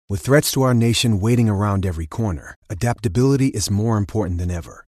With threats to our nation waiting around every corner, adaptability is more important than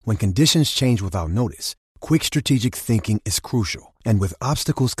ever. When conditions change without notice, quick strategic thinking is crucial. And with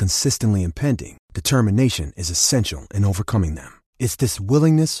obstacles consistently impending, determination is essential in overcoming them. It's this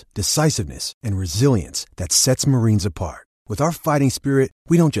willingness, decisiveness, and resilience that sets Marines apart. With our fighting spirit,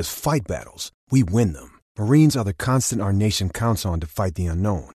 we don't just fight battles, we win them. Marines are the constant our nation counts on to fight the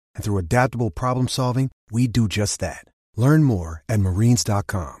unknown. And through adaptable problem solving, we do just that. Learn more at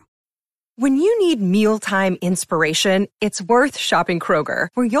marines.com. When you need mealtime inspiration, it's worth shopping Kroger,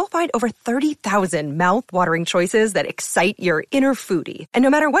 where you'll find over 30,000 mouth-watering choices that excite your inner foodie. And no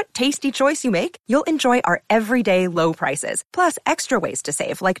matter what tasty choice you make, you'll enjoy our everyday low prices, plus extra ways to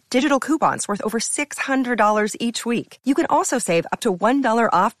save, like digital coupons worth over $600 each week. You can also save up to $1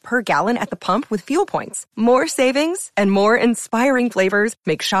 off per gallon at the pump with fuel points. More savings and more inspiring flavors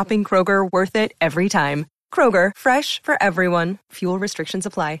make shopping Kroger worth it every time. Kroger, fresh for everyone. Fuel restrictions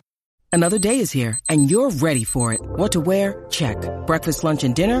apply. Another day is here, and you're ready for it. What to wear? Check. Breakfast, lunch,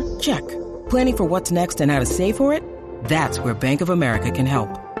 and dinner? Check. Planning for what's next and how to save for it? That's where Bank of America can help.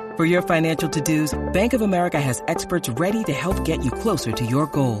 For your financial to-dos, Bank of America has experts ready to help get you closer to your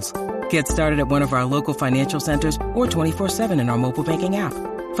goals. Get started at one of our local financial centers or 24/7 in our mobile banking app.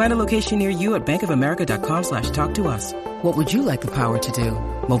 Find a location near you at bankofamerica.com/talktous. What would you like the power to do?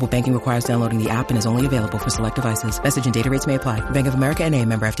 Mobile banking requires downloading the app and is only available for select devices. Message and data rates may apply. Bank of America N.A.,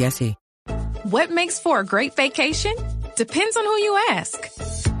 member FDIC. What makes for a great vacation? Depends on who you ask.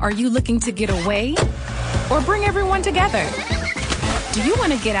 Are you looking to get away or bring everyone together? Do you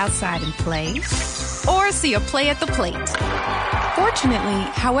want to get outside and play or see a play at the plate? Fortunately,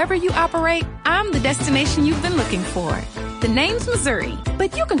 however you operate, I'm the destination you've been looking for. The name's Missouri,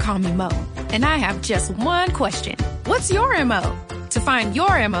 but you can call me Mo. And I have just one question. What's your MO? To find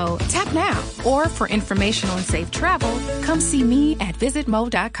your MO, tap now. Or for information on safe travel, come see me at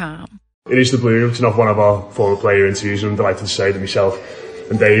visitmo.com. It is the Blue, to not one of our former player interviews, and I'm delighted to say that myself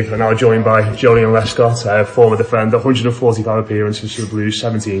and Dave are now joined by Joleon Lescott, former defender, 145 appearances for the Blues,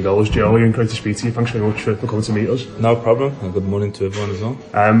 17 goals. Joleon, great to speak to you. Thanks very much for coming to meet us. No problem, and good morning to everyone as well.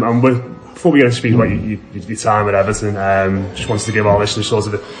 And before we get to speak about your time at Everton, just wanted to give our listeners sort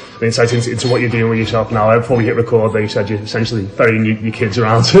of an insight into what you're doing with yourself now. Before we hit record, you said you're essentially ferrying your kids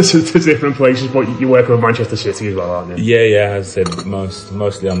around to different places, but you're working with Manchester City as well, aren't you? Yeah, as I said,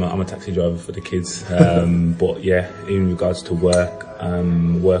 mostly I'm a taxi driver for the kids. But yeah, in regards to work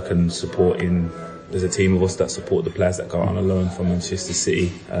and supporting, there's a team of us that support the players that go on loan from Manchester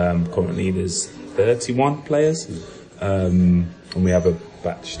City. Currently there's 31 players, and we have a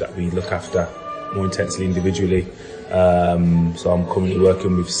batch that we look after more intensely individually. So I'm currently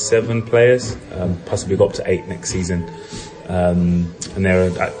working with 7 players, possibly go up to 8 next season. And they're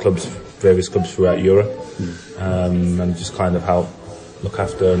at various clubs throughout Europe. And just kind of help look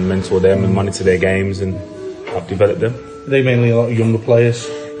after and mentor them and monitor their games and help develop them. Are they mainly a lot of younger players?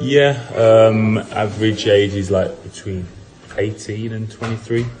 Yeah, average age is like between 18 and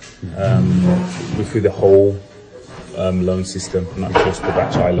 23. We're through the whole loan system, not just the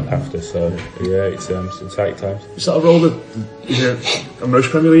batch I look after. So yeah, it's exciting times. Is that a role that are most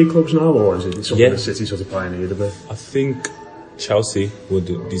Premier League clubs now, or is it something that City sort of pioneered a bit? I think Chelsea would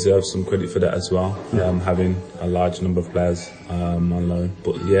deserve some credit for that as well, having a large number of players on loan.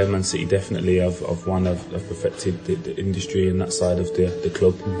 But yeah, Man City definitely have perfected the industry and that side of the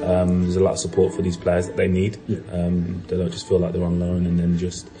club. There's a lot of support for these players that they need. They don't just feel like they're on loan and then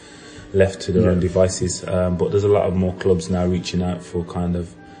just left to their own devices. But there's a lot of more clubs now reaching out for kind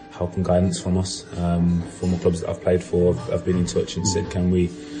of help and guidance from us. Former clubs that I've played for have been in touch and said, can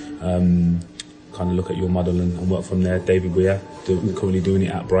we kind of look at your model and work from there. David Weir currently doing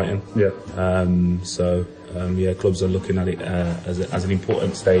it at Brighton. Clubs are looking at it as an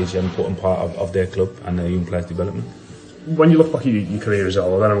important stage, an important part of their club and their young players' development. When you look back at your career as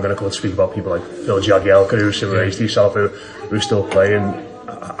well, then I'm going to come and speak about people like Phil Jagielka, who's similar age to yourself, who's still playing.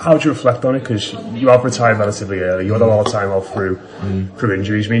 How do you reflect on it? Because you have retired relatively early. You had a lot of time off through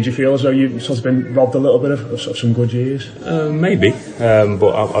injuries. Do you feel as though you've sort of been robbed a little bit of some good years? Maybe,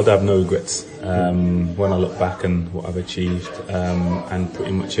 but I'd have no regrets when I look back and what I've achieved, and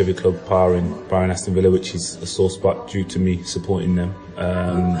pretty much every club, barring Aston Villa, which is a sore spot due to me supporting them.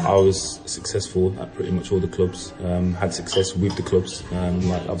 I was successful at pretty much all the clubs, had success with the clubs.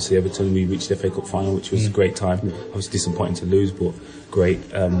 Like obviously Everton, we reached the FA Cup final, which was a great time. Obviously disappointing to lose, but great.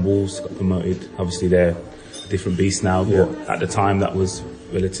 Wolves got promoted. Obviously they're a different beast now, but at the time that was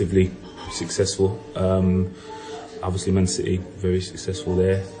relatively successful. Obviously Man City, very successful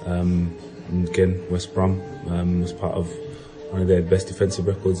there. And again, West Brom was part of one of their best defensive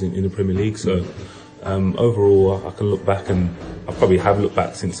records in the Premier League. So overall, I can look back, and I probably have looked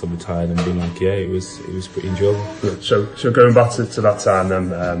back since I've retired and been like, yeah, it was pretty enjoyable. Yeah. So going back to that time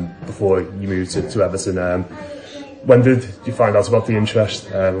then, before you moved to Everton, when did you find out about the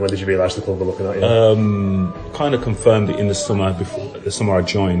interest? When did you realise the club were looking at you? Kind of confirmed it in the summer I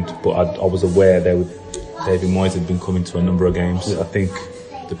joined, but I was aware David Moyes had been coming to a number of games. Yeah. I think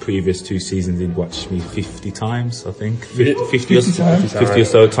the previous 2 seasons he'd watched me 50 times, I think. 50 or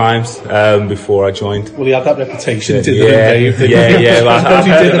so times before I joined. Well, he had that reputation, didn't he? Yeah. I've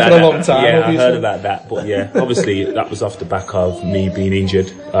heard about that. A long time, I heard about that. But yeah, obviously that was off the back of me being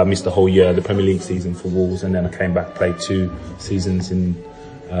injured. I missed the whole year, the Premier League season for Wolves, and then I came back, played 2 seasons in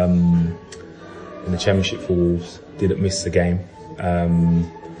the Championship for Wolves. Didn't miss a game,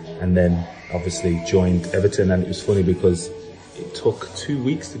 and then obviously joined Everton. And it was funny because it took 2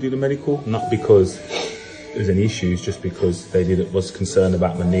 weeks to do the medical, not because there was any issues, just because was concerned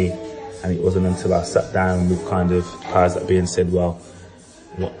about my knee. And it wasn't until I sat down with kind of powers that be and said, well,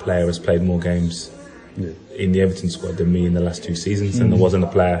 what player has played more games in the Everton squad than me in the last 2 seasons? And there wasn't a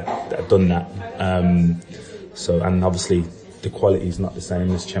player that had done that. And obviously the quality is not the same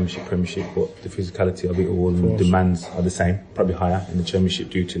as Championship, Premiership, but the physicality of it all and demands are the same, probably higher in the Championship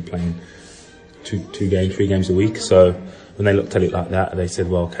due to playing 3 games a week. So when they looked at it like that, they said,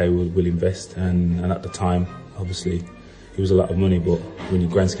 well, okay, we'll invest. And at the time, obviously, it was a lot of money, but in the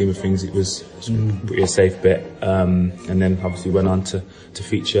grand scheme of things, it was pretty a safe bet. And then obviously went on to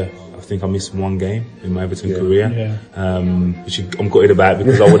feature. I think I missed 1 game in my Everton career, which I'm gutted about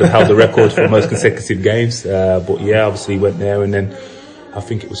because I would have held the record for most consecutive games. But yeah, obviously went there, and then I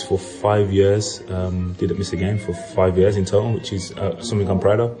think it was for 5 years. Didn't miss a game for 5 years in total, which is something I'm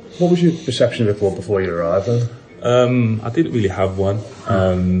proud of. What was your perception of the club before you arrived then? I didn't really have one,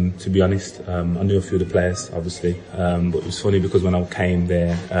 to be honest. I knew a few of the players, obviously, but it was funny because when I came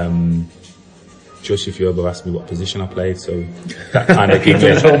there, Josh Ifyobo asked me what position I played, so that kind of gave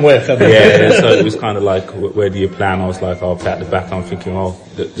me homework. So it was kind of like, where do you play? And I was like, I'll play at the back. I'm thinking,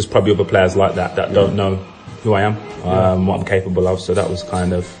 there's probably other players like that don't know who I am, what I'm capable of. So that was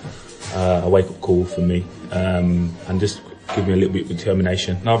kind of a wake-up call for me, and just give me a little bit of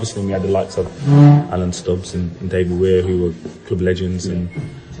determination. And obviously we had the likes of Alan Stubbs and David Weir, who were club legends, and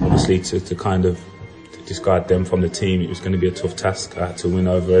obviously to kind of discard them from the team, it was going to be a tough task. I had to win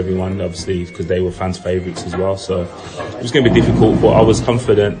over everyone, obviously, because they were fans' favourites as well. So it was going to be difficult, but I was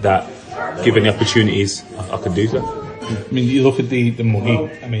confident that given the opportunities, I could do so. I mean, you look at the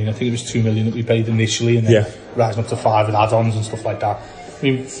money. I mean, I think it was 2 million that we paid initially, and then rising up to 5 with add-ons and stuff like that. I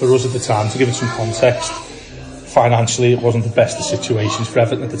mean, for us at the time, to give it some context, financially it wasn't the best of situations for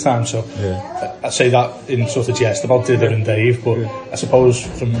Everton at the time, so I say that in sort of jest about Dither and Dave, but I suppose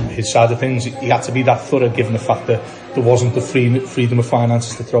from his side of things he had to be that thorough given the fact that there wasn't the freedom of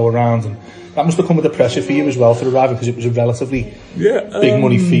finances to throw around, and that must have come with the pressure for you as well for arriving, because it was a relatively big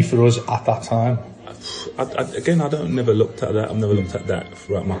money fee for us at that time. I've never looked at that. I've never looked at that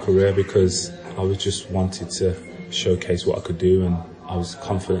throughout my career, because I was just wanted to showcase what I could do, and I was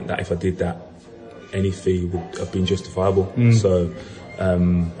confident that if I did that, any fee would have been justifiable. So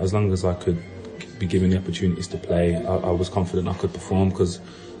as long as I could be given the opportunities to play, I was confident I could perform, because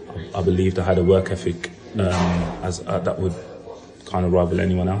I believed I had a work ethic that would kind of rival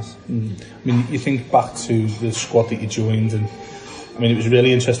anyone else. I mean, you think back to the squad that you joined, and I mean, it was a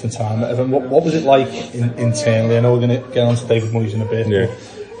really interesting time. What was it like internally? I know we're going to get on to David Moyes in a bit,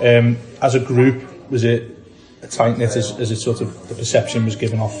 but as a group, was it a tight knit as it sort of the perception was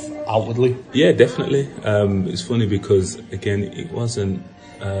given off outwardly? Yeah, definitely. It's funny because again, it wasn't.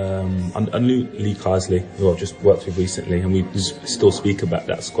 I knew Lee Carsley, who I've just worked with recently, and we still speak about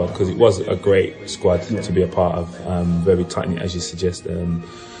that squad because it was a great squad to be a part of. Very tight knit, as you suggest.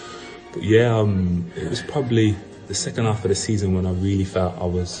 But yeah, it was probably the second half of the season when I really felt I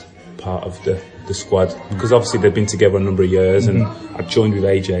was part of the squad, because obviously they've been together a number of years, and I joined with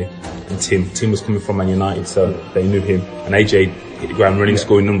AJ and Tim. Tim was coming from Man United, so they knew him, and AJ hit the ground running,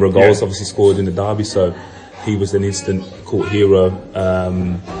 scoring a number of goals, obviously scored in the derby, so he was an instant court hero.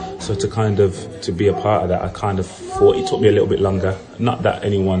 So to be a part of that, I kind of thought it took me a little bit longer. Not that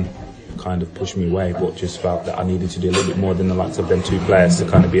anyone kind of pushed me away, but just felt that I needed to do a little bit more than the likes of them 2 players to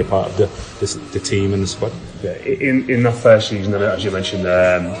kind of be a part of the team and the squad. Yeah, in that first season, as you mentioned,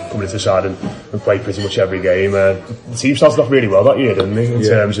 coming into the side and played pretty much every game, the team started off really well that year, didn't they? In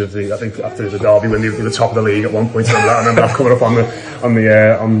terms of I think after the derby when they were the top of the league at one point, I remember that coming up on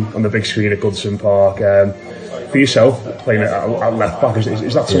the big screen at Goodson Park. For yourself, playing at left back,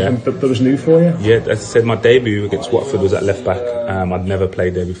 is that something that was new for you? Yeah, as I said, my debut against Watford was at left back. I'd never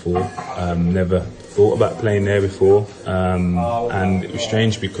played there before, never thought about playing there before, and it was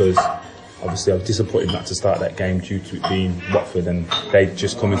strange because obviously I was disappointed not to start that game due to it being Watford, and they'd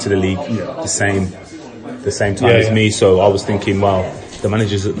just come into the league the same time as me. So I was thinking, well, the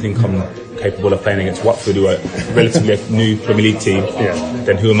managers that think I'm capable of playing against Watford, who are relatively a new Premier League team,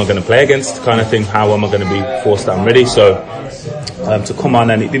 then who am I going to play against, kind of thing? How am I going to be forced that I'm ready? So to come on,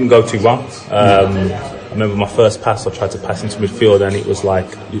 and it didn't go too well. I remember my first pass, I tried to pass into midfield, and it was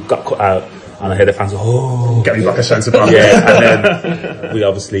like, you got cut out, and I heard the fans go, get me back a centre back. And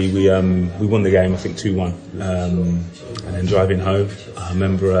then we won the game, I think 2-1, and then driving home, I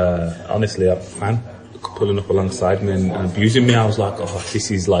remember honestly a fan pulling up alongside me and abusing me. I was like, oh, this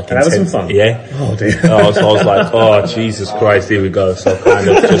is like intense. Fun. Yeah. Oh dear. I was like, oh Jesus Christ, here we go. So kind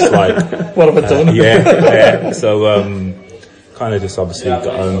of just like, what have I done? Yeah. So kind of just obviously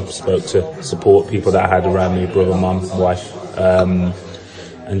got home, spoke to support people that I had around me, brother, mum, wife,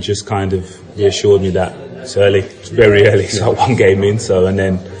 and just kind of reassured me that it's early, it's very early. So one game in. So, and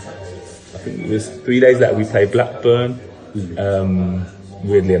then I think it was 3 days later we played Blackburn.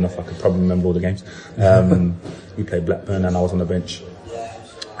 Weirdly enough, I could probably remember all the games. We played Blackburn and I was on the bench.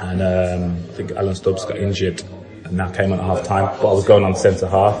 And I think Alan Stubbs got injured and that came on at half time. But I was going on centre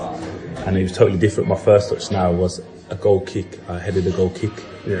half and it was totally different. My first touch now was a goal kick. I headed a goal kick.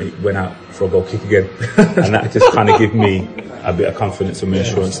 It went out for a goal kick again. And that just kind of gave me a bit of confidence and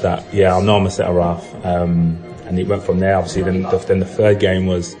reassurance that, I know I'm a centre half. And it went from there. Obviously, then the third game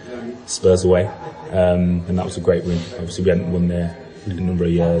was Spurs away. And that was a great win. Obviously, we hadn't won there in a number of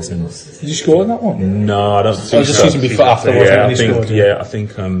years. And did you score in that one? No, I don't think so. It was the season before, after, wasn't it? I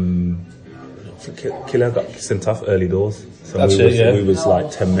think Killer got sent off early doors. So we was like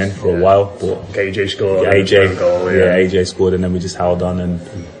 10 men for a while. But AJ scored. AJ scored, and then we just held on. And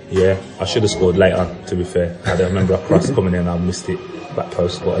I should have scored later, to be fair. I remember a cross coming in, I missed it, back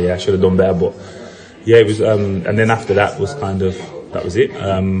post. But I should have done better. But it was. And then after that was kind of, that was it.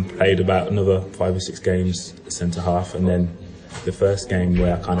 Played about another 5 or 6 games centre half, and then the first game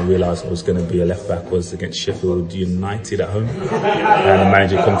where I kind of realised I was going to be a left back was against Sheffield United at home. And the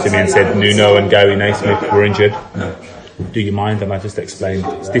manager come to me and said, Nuno and Gary Naismith were injured. Do you mind? And I just explained,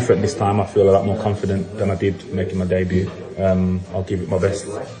 it's different this time. I feel a lot more confident than I did making my debut. I'll give it my best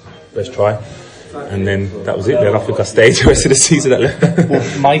try. And then that was it. Then I think I stayed the rest of the season at left back.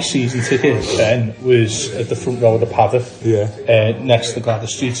 Well, my season ticket then was at the front row of the paddock, next to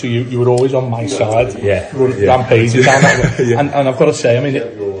Gladys Street. So you were always on my side, rampaging down that way. And I've got to say, I mean,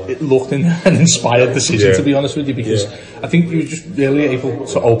 it looked an inspired decision, to be honest with you, because I think you were just really able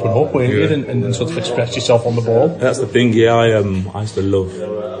to open up, weren't you, and sort of express yourself on the ball. That's the thing. I used to love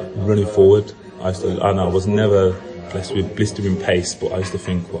running forward. I was never blessed with blistering pace, but I used to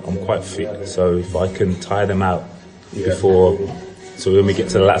think, well, I'm quite fit, so if I can tire them out before, so when we get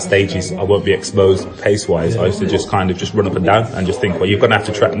to the last stages I won't be exposed pace wise. I used to just kind of just run up and down and just think, well, you're going to have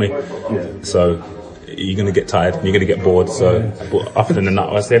to track me, so you're going to get tired, you're going to get bored. So but often than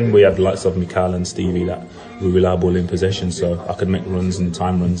not, then we had the likes of Mikhail and Stevie that were reliable in possession, so I could make runs and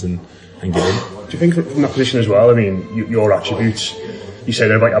time runs and get in. Do you think from that position as well, I mean, your attributes, you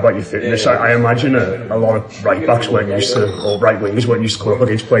said about your fitness, I imagine a lot of right backs weren't used to, or right wingers weren't used to come up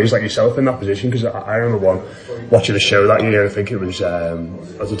against players like yourself in that position, because I remember watching a show that year, I think it was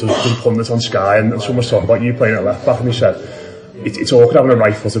as a pundit on Sky, and someone was talking about you playing at left back, and he said it's awkward having a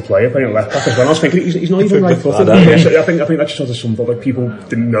right-footed player playing at left back as well. I was thinking he's not even right-footed. I think that's just sort of something like people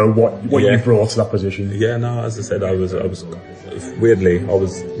didn't know what you brought to that position. Yeah, no, as I said, I was weirdly I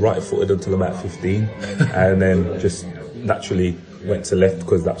was right-footed until about 15, and then just naturally went to left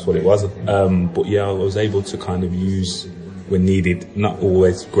because that's what it was. But I was able to kind of use when needed. Not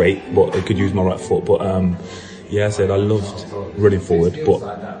always great, but I could use my right foot. But I said I loved running forward. But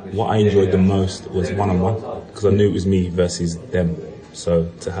what I enjoyed the most was one-on-one, because I knew it was me versus them. So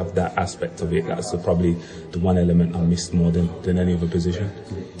to have that aspect of it, that's probably the one element I missed more than any other position.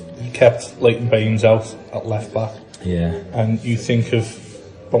 You kept Leighton Baines out at left back. Yeah. And you think of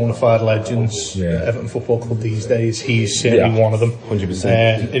bona fide legends, Everton Football Club these days, he's certainly one of them.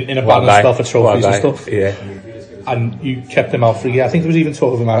 100%. In a battle spell for trophies and stuff. Yeah. And you kept him out for a year. I think there was even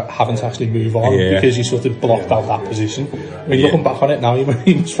talk of him having to actually move on because he sort of blocked out that position. I mean, looking back on it now, you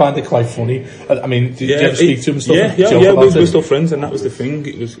must find it quite funny. I mean, did you ever speak to him and stuff? Yeah, we were still friends, and that was the thing.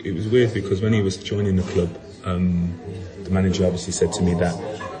 It was weird because when he was joining the club, the manager obviously said to me that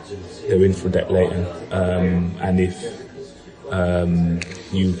they're in for Dec Leighton, and if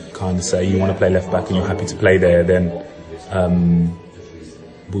you kind of say you want to play left back and you're happy to play there, then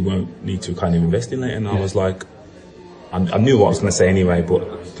we won't need to kind of invest in it. And I was like, I knew what I was going to say anyway,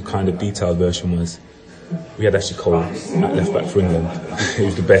 but the kind of detailed version was, we had Ashley Cole at left back for England. He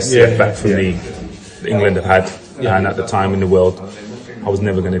was the best left back for me that England have had, and at the time in the world. I was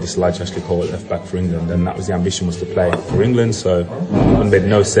never going to dislodge Ashley Cole at left back for England, and that was the ambition, was to play for England. So it made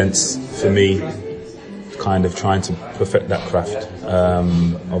no sense for me kind of trying to perfect that craft.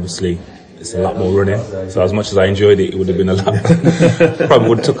 Obviously it's a lot more running, so as much as I enjoyed it, it would have been a lot probably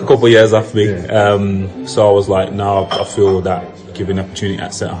would have took a couple of years off me. So I was like, no, I feel that given an opportunity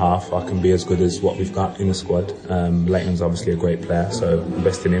at centre half, I can be as good as what we've got in the squad. Leighton's obviously a great player, so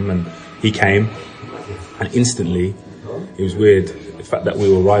invest in him, and he came, and instantly it was weird, the fact that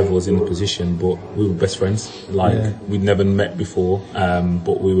we were rivals in the position, but we were best friends. We'd never met before,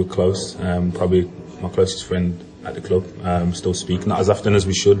 but we were close. Probably my closest friend at the club. Still speak, not as often as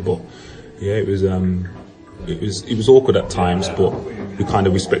we should, but yeah, it was awkward at times, but we kind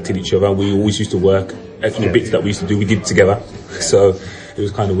of respected each other. We always used to work. Every bits that we used to do, we did together. So it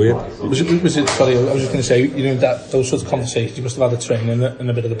was kind of weird. Was it? Sorry, I was just going to say, that those sorts of conversations, you must have had the training and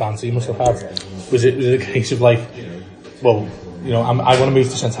a bit of the banter. You must have had. Was it a case of like, well, I want to move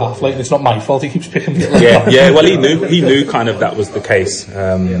to centre half late, and it's not my fault. He keeps picking me up. Yeah. Well, he knew kind of that was the case,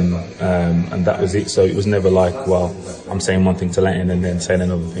 and that was it. So it was never like, well, I'm saying one thing to Leighton and then saying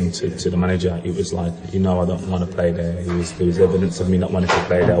another thing to the manager. It was like, I don't want to play there. There was evidence of me not wanting to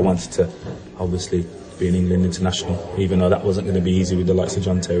play there. I wanted to, obviously, be an England international, even though that wasn't going to be easy with the likes of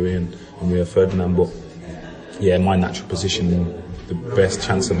John Terry and Rio Ferdinand. But yeah, my natural position, the best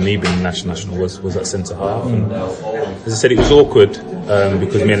chance of me being national was at centre half. And as I said, it was awkward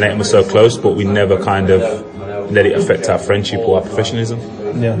because me and Leighton were so close, but we never kind of let it affect our friendship or our professionalism.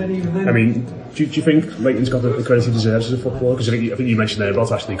 Yeah, I mean, do you think Leighton's got the credit he deserves as a footballer? Because I think you mentioned there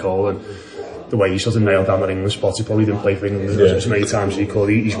about Ashley Cole and the way he sort of nailed down that England spot. He probably didn't play for England as many times as he could.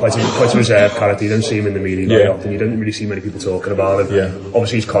 He's quite a reserved character. You don't see him in the media very often. You don't really see many people talking about him.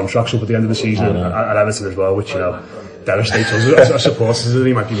 Obviously his contract's up at the end of the season at Everton as well, which devastates us as supporters.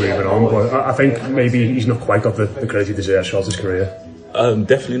 He might be moving on, but I think maybe he's not quite got the credit he deserves throughout his career.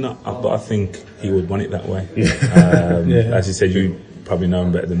 Definitely not, but I think he would want it that way. As you said, you probably know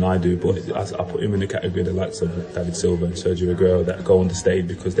him better than I do, but I put him in the category of the likes of David Silva and Sergio Aguero that go on the stage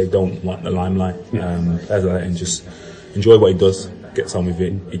because they don't want the limelight. And just enjoy what he does, gets on with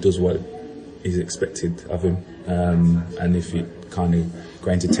it, he does what is expected of him, and if it kind of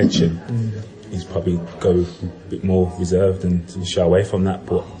grains attention, he's probably go a bit more reserved and shy away from that.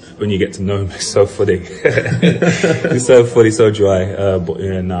 But when you get to know him, it's so funny. He's so funny, so dry. But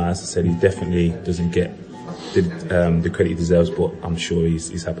as I said, he definitely doesn't get the credit he deserves, but I'm sure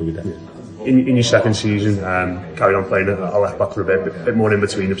he's happy with that. In your second season, carried on playing at left back for a bit more in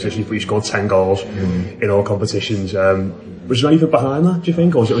between the positions, but you scored 10 goals in all competitions. Was there anything behind that, do you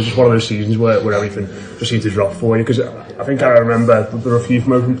think, or was it just one of those seasons where everything just seemed to drop for you? Because I think I remember there were a few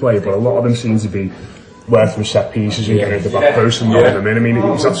from open play, but a lot of them seem to be working from set pieces and getting at the back post and knocking them in. I mean,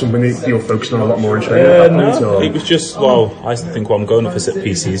 was that something that you were focusing on a lot more in training at that point? Or? It was just, I used to think, I'm going up for set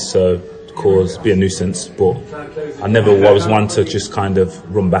pieces, so be a nuisance, but I never was one to just kind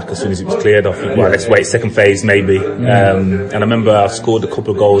of run back as soon as it was cleared. I think, let's wait second phase maybe. And I remember I scored a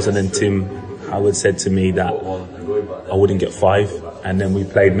couple of goals, and then Tim Howard said to me that I wouldn't get 5, and then we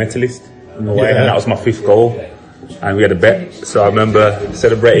played Metalist away, and that was my 5th goal, and we had a bet. So I remember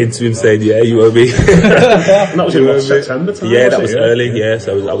celebrating to him, saying, "Yeah, you owe me." And that was in September time? Yeah, that was early. Yeah,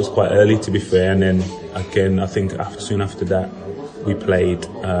 so that was quite early, to be fair. And then again, I think soon after that, we played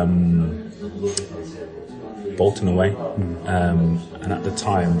Bolton away, and at the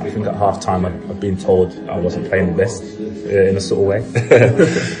time, I think at half time, I'd been told I wasn't playing the best in a sort of way.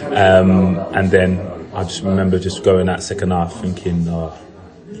 And then I just remember just going that second half thinking,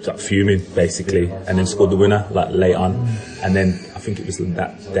 fuming basically, and then scored the winner late on. And then I think it was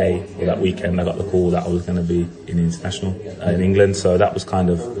that day or that weekend I got the call that I was going to be in international in England. So that was kind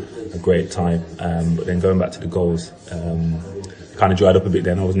of a great time. But then going back to the goals, kind of dried up a bit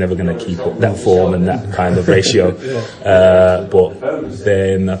then. I was never going to keep up that form and that kind of ratio. But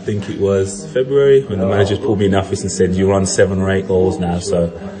then I think it was February when the manager pulled me in the office and said, "You're on 7 or 8 goals now."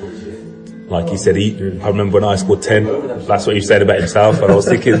 So like he said, I remember when I scored 10, that's what he said about himself, and I was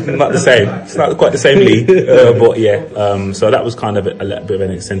thinking, not the same. It's not quite the same league, but yeah. So that was kind of a little bit of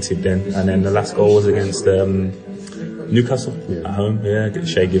an incentive then. And then the last goal was against Newcastle at home,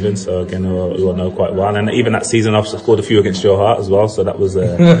 against Shay Given, so again, who I know quite well. And even that season, I've scored a few against Joe Hart as well, so that was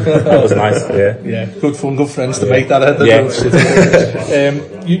nice. Yeah, good fun, good friends to make that.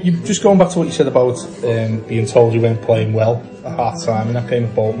 You just going back to what you said about being told you weren't playing well at half time, and that came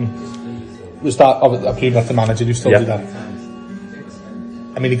at Bolton. Was that, I presume that's the manager who's told you that?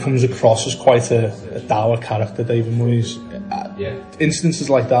 I mean, he comes across as quite a dour character, David Moyes. instances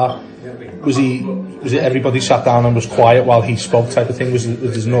like that, was it everybody sat down and was quiet while he spoke type of thing? Was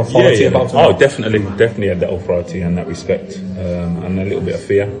there no authority about him? Oh, definitely had that authority and that respect, and a little bit of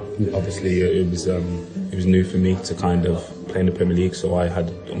fear. Obviously, it was new for me to kind of play in the Premier League, so I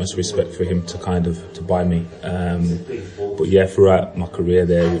had almost respect for him to buy me. But yeah, throughout my career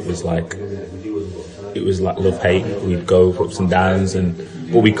there, it was like love-hate. We'd go for ups and downs,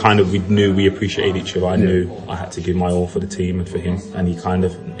 but we knew we appreciated each other. I knew I had to give my all for the team and for him, and he kind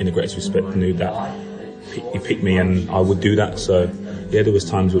of, in the greatest respect, knew that he picked me and I would do that. So yeah, there was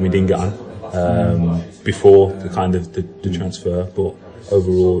times when we didn't get on before the transfer, but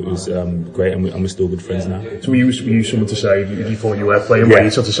overall it was great, and we're still good friends now. So were you someone to say, if you thought you were playing, where you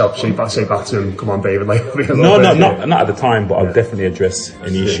sort of say back to him, come on David, like not at the time, but I'd definitely address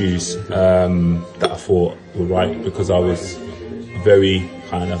any issues that I thought were right, because I was very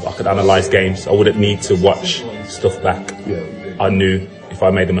I could analyse games. I wouldn't need to watch stuff back. I knew if I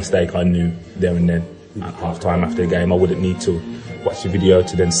made a mistake, I knew there and then at half time after the game. I wouldn't need to watch the video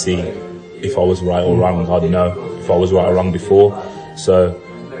to then see if I was right or wrong. I'd know if I was right or wrong before. So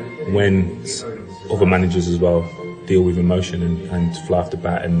when other managers as well deal with emotion and fly off the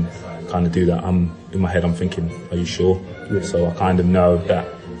bat and kind of do that, in my head I'm thinking, are you sure? So I kind of know that,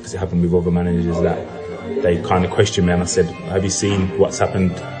 because it happened with other managers, that they kind of questioned me, and I said, have you seen what's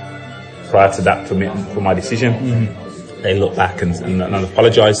happened prior to that for my decision? They looked back and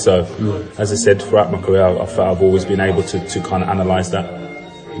apologised. So as I said, throughout my career, I felt I've always been able to kind of analyse that.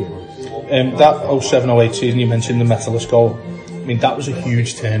 That 07-08 season, you mentioned the Metallist goal. I mean, that was a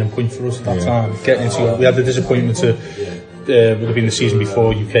huge turning point for us at that time. Getting into it, we had the disappointment to would have been the season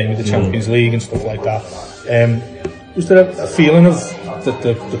before you came with the Champions League and stuff like that. Was there a feeling of that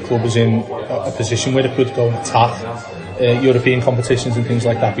the club was in a position where it could go and attack European competitions and things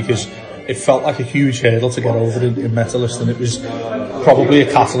like that? Because it felt like a huge hurdle to get over in Metallist, and it was probably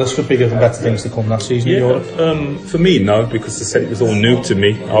a catalyst for bigger and better things to come that season in Europe. For me, no, because I said it was all new to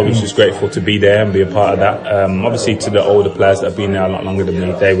me. I was just grateful to be there and be a part of that. Obviously, to the older players that have been there a lot longer than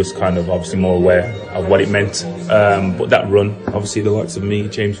me, they was kind of obviously more aware of what it meant. But that run, obviously, the likes of me,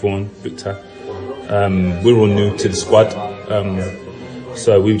 James Vaughan, Victor, we were all new to the squad.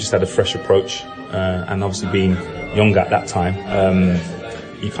 So we just had a fresh approach, and obviously being young at that time,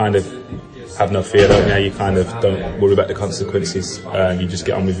 you kind of have no fear, don't you? You kind of don't worry about the consequences. You just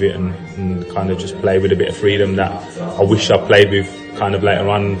get on with it and kind of just play with a bit of freedom that I wish I played with kind of later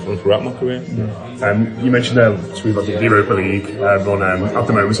on throughout my career. You mentioned the Europa League run. At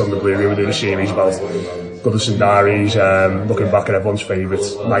the moment on the Blue, we were doing a series about Goodison Diaries, looking back at everyone's favourite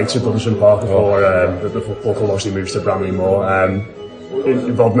nights at Goodison Park before the football club obviously moves to Bramley Moor.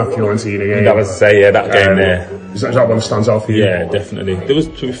 Involved in that Fiorentina game. That was to say, that game there. Is that one that stands out for you? Yeah, definitely. There was,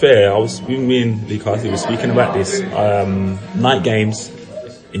 to be fair, me and Lee Carthy were speaking about this. Night games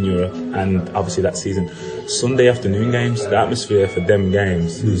in Europe, and obviously that season, Sunday afternoon games. The atmosphere for them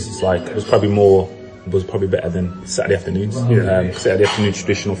games was probably better than Saturday afternoons. Saturday afternoon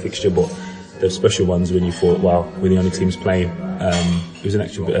traditional fixture, but the special ones when you thought, wow, we're the only teams playing. It was an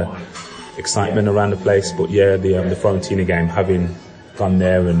extra bit of excitement around the place. But yeah, the Fiorentina game, having gone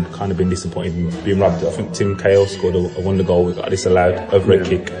there and kind of been disappointed and being robbed. I think Tim Cahill scored a wonder goal. We got disallowed over a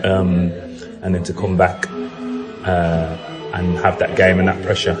kick, and then to come back and have that game and that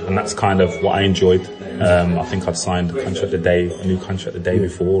pressure, and that's kind of what I enjoyed. I think I'd signed a new contract the day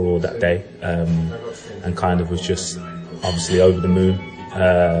before or that day, and kind of was just obviously over the moon,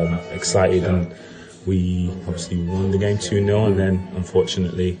 excited, and we obviously won the game 2-0, and then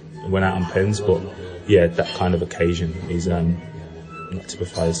unfortunately went out on pens. But yeah, that kind of occasion is not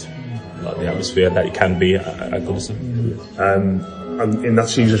typifies like the atmosphere that it can be at Goodison. And in that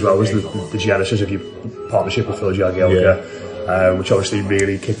season as well was the genesis of your partnership with Phil Jagielka, which obviously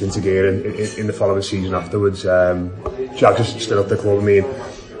really kicked into gear in the following season afterwards. Jag is still at the club. I mean,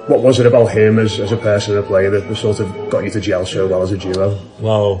 what was it about him as a person and a player that sort of got you to gel so well as a duo?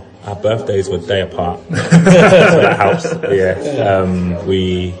 Well, our birthdays were a day apart, so that helps. Yeah,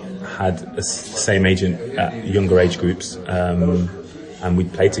 we had the same agent at younger age groups, and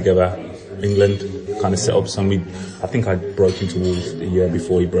we'd played together. England kind of set up some. I think I broke into Wolves the year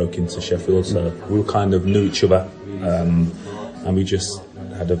before he broke into Sheffield, so we all kind of knew each other, and we just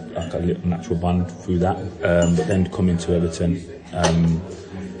had a little natural bond through that. But then coming to Everton,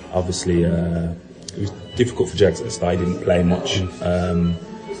 obviously it was difficult for Jags at the start. He didn't play much,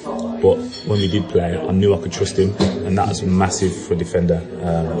 but when we did play, I knew I could trust him, and that was massive for a defender.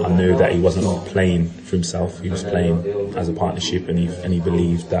 I knew that he wasn't playing for himself; he was playing as a partnership, and he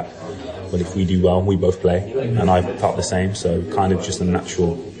believed that, well, if we do well, we both play, and I felt the same. So kind of just a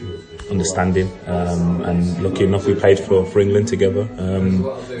natural understanding, and lucky enough we played for England together, and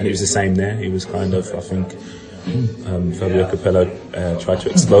it was the same there. It was kind of, I think, Fabio Capello tried to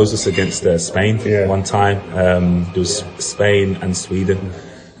expose us against Spain one time. There was Spain and Sweden,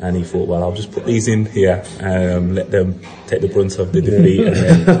 and he thought, well, I'll just put these in here and let them take the brunt of the defeat. And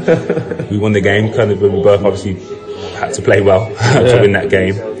then we won the game, kind of, we both obviously had to play well to win that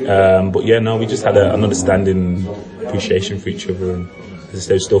game. But yeah, no, we just had an understanding, appreciation for each other, and as I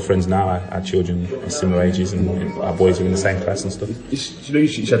say, we're still friends now. Our children are similar ages, and our boys are in the same class and stuff. You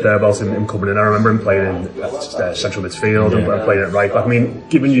said there about him coming in. I remember him playing in central midfield and playing at right back. I mean,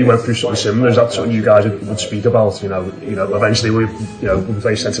 given you went through something similar, is that something you guys would speak about? You know, eventually we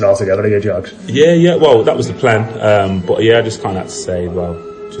play centre half together here, Jags. Yeah. Well, that was the plan. But yeah, I just kind of had to say, well,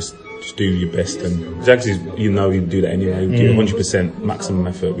 just do your best. And Jags is, you do that anyway. You do 100% maximum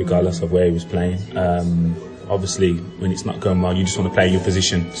effort regardless of where he was playing. Obviously, when it's not going well, you just want to play your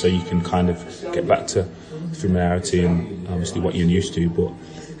position so you can kind of get back to familiarity and obviously what you're used to. But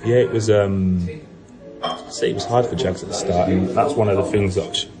yeah, it was it was hard for Jags at the start, and that's one of the things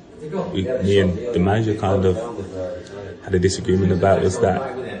that me and the manager kind of had a disagreement about, was that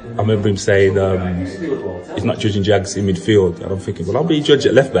I remember him saying he's not judging Jags in midfield, and I'm thinking, well, I'll be judged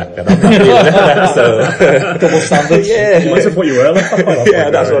at left back, and I'm not being left back, so double standards. Yeah, you might have put you well. Yeah,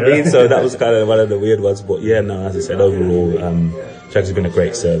 that's what I mean. So that was kind of one of the weird ones, but yeah, no, as I said, overall, Jags have been a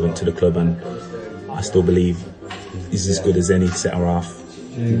great servant to the club, and I still believe he's as good as any centre half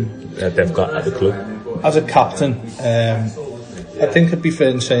that they've got at the club. As a captain, I think it'd be fair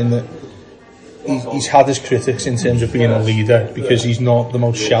in saying that he's had his critics in terms of being a leader, because he's not the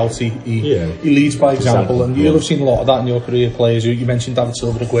most shouty. He leads by example, and you'll have seen a lot of that in your career. Players, you mentioned David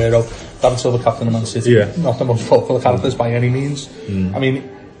Silva, David Silva, captain of Man City, not the most vocal characters by any means. I mean,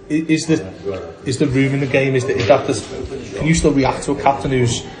 is the room in the game? Can you still react to a captain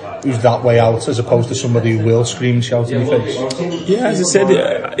who's that way out, as opposed to somebody who will scream and shout in your face? Yeah, as I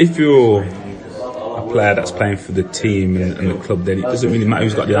said, if you're a player that's playing for the team and the club, then it doesn't really matter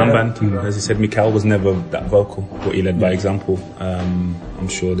who's got the armband. As I said, Mikel was never that vocal, but he led by example. I'm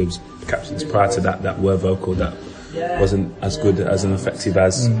sure there was captains prior to that were vocal, that wasn't as good as and effective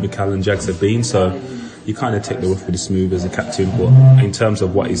as Mikel and Jags have been. So you kind of take the rough with the smooth as a captain, but in terms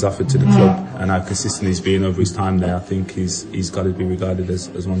of what he's offered to the club and how consistent he's been over his time there, I think he's got to be regarded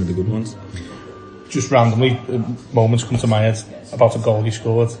as one of the good ones. Just randomly, moments come to my head about a goal he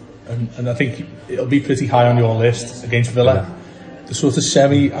scored, and I think it'll be pretty high on your list against Villa. Yeah. The sort of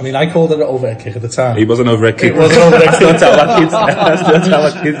I called it an overhead kick at the time. It was an overhead kick. It was an overhead kick. Don't tell my kids. Don't tell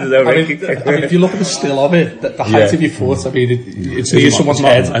my kids it's overhead kick. If you look at the still of it, the height of your foot, it's near someone's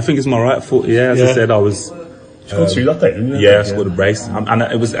head. I think it's my right foot. Yeah, as I said, I was. Scored two that day, didn't you? Yeah, I scored a brace, and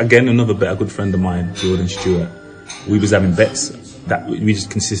it was again another bet. A good friend of mine, Jordan Stewart. We was having bets that we just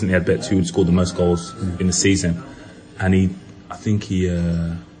consistently had bets who would score the most goals in the season, and I think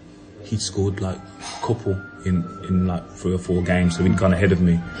he scored like a couple in like 3 or 4 games, so he'd gone ahead of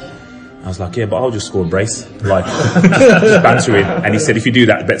me. I was like, yeah, but I'll just score a brace, like just bantering. And he said, if you do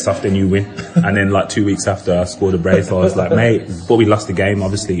that, bets off, then you win. And then like 2 weeks after, I scored a brace. I was like, mate, but we lost the game.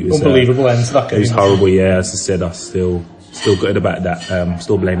 Obviously, it was unbelievable end to that game. It was horrible. Yeah, as I said, I still gutted about that.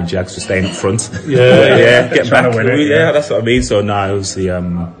 Still blaming Jags for staying up front. Get back. Win it, yeah, that's what I mean. So now, obviously,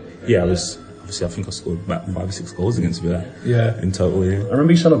 I think I scored about 5 or 6 goals against Villa. Yeah, in total. Yeah. I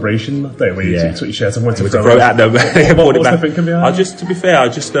remember your celebration that day where you took your shirt and went to throw it at them. What was the thinking behind? To be fair, I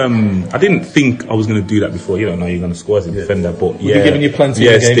didn't think I was going to do that before. You don't know you're going to score as a defender, but yeah, giving you plenty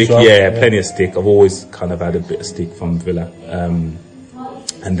of stick. Well. Plenty of stick. I've always kind of had a bit of stick from Villa, and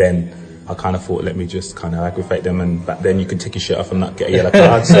then I kind of thought, let me just kind of aggravate them, and back then you could take your shirt off and not get a yellow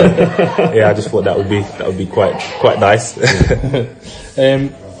card. So yeah, I just thought that would be quite nice.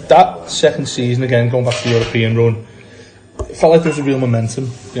 That second season, again, going back to the European run, it felt like there was a real momentum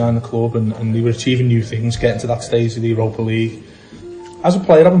behind the club, and they were achieving new things, getting to that stage of the Europa League. As a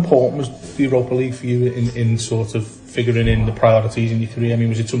player, how important was the Europa League for you in sort of figuring in the priorities in your career? I mean,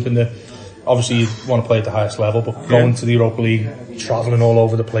 was it something that, obviously you want to play at the highest level, but going to the Europa League, travelling all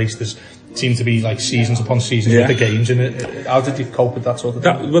over the place, there seemed to be like seasons upon seasons with the games in it. How did you cope with that sort of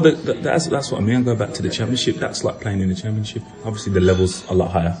thing? That's what I mean. I go back to the Championship. That's like playing in the Championship. Obviously the level's a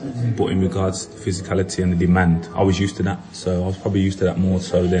lot higher, but in regards to physicality and the demand, I was used to that. So I was probably used to that more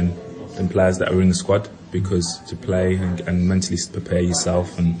so than players that are in the squad, because to play and mentally prepare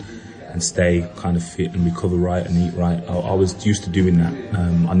yourself and stay kind of fit and recover right and eat right, I was used to doing that.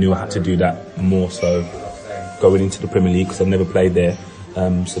 I knew I had to do that more so going into the Premier League, because I've never played there.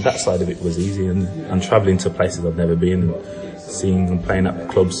 So that side of it was easy, and travelling to places I've never been, and seeing and playing at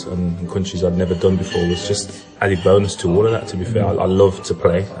clubs and countries I'd never done before was just added bonus to all of that. To be fair, I love to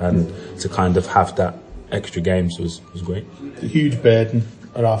play, and to kind of have that extra games was great. The huge burden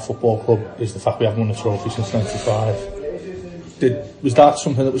at our football club is the fact we haven't won a trophy since '95. Was that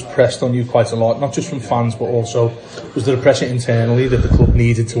something that was pressed on you quite a lot, not just from fans, but also was there a pressure internally that the club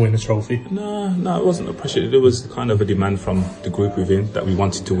needed to win a trophy? No, it wasn't a pressure. There was kind of a demand from the group within that we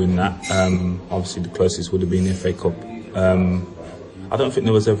wanted to win that. Obviously, the closest would have been the FA Cup. I don't think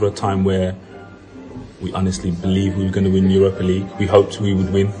there was ever a time where we honestly believed we were going to win Europa League. We hoped we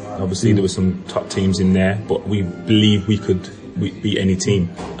would win. Obviously, there were some top teams in there, but we believed we could beat any team,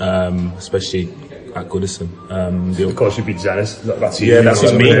 especially at Goodison. Of course, you beat Zenit. That's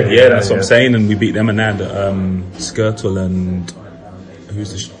what I mean. Yeah, that's what I'm saying. And we beat them, and they had Skirtle and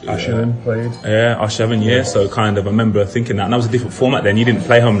who's the Asheven played. Yeah, Asheven. Yeah. So kind of, I remember thinking that, and that was a different format then. You didn't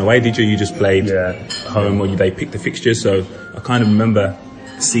play home and away, did you? You just played home, or they picked the fixtures. So I kind of remember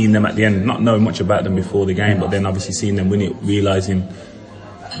seeing them at the end, not knowing much about them before the game, but then obviously seeing them win it, realising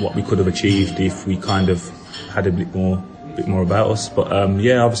what we could have achieved if we kind of had a bit more about us. But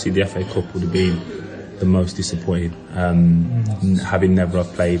obviously the FA Cup would have been the most disappointing, having never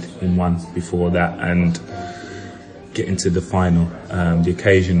played in one before that, and getting to the final, the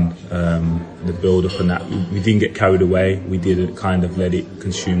occasion, the build up and that, we didn't get carried away. We didn't kind of let it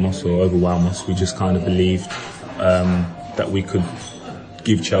consume us or overwhelm us. We just kind of believed that we could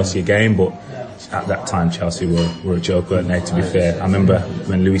give Chelsea a game, but at that time Chelsea were a joke, weren't they, to be fair. I remember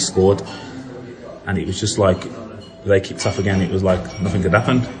when Louis scored and it was just like they kicked off again, it was like nothing had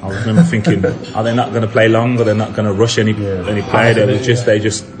happened. I remember thinking, are they not going to play long, or they're not going to rush any play? They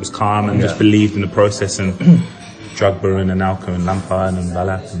just was calm and just believed in the process, and Drogba and Anelka and Lampard and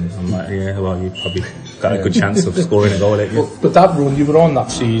Ballack, and I'm like, you probably got a good chance of scoring a goal, didn't you? But that run you were on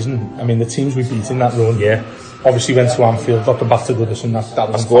that season, I mean, the teams we beat in that run, obviously went to Anfield, got them back to Goodison.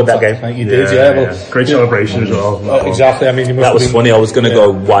 That was I scored that game. You did, Well, great celebration as well. Exactly. I mean, that was funny. I was going to go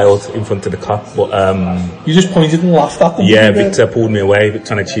wild in front of the car, but you just pointed and laughed at them. Yeah, Victor pulled me away.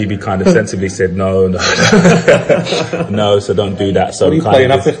 Victor Chibi kind of sensibly said, "No, no, so don't do that." So what are you playing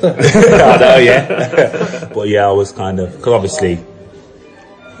at, Victor? I know, yeah. But yeah, I was kind of, because obviously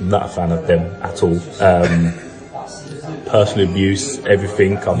I'm not a fan of them at all. Personal abuse,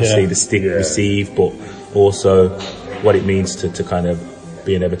 everything. Obviously, the stick received, but also what it means to kind of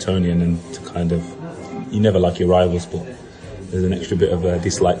be an Evertonian, and to kind of, you never like your rivals, but there's an extra bit of a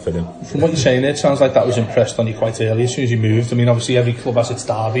dislike for them. From what you're saying, it sounds like that was impressed on you quite early as soon as you moved. I mean, obviously every club has its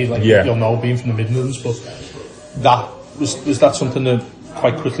derby, you'll know, being from the Midlands, but that was that something that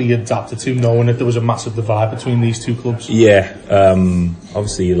quite quickly you adapted to, knowing that there was a massive divide between these two clubs? Yeah,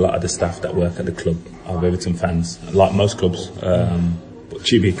 obviously a lot of the staff that work at the club are Everton fans, like most clubs, but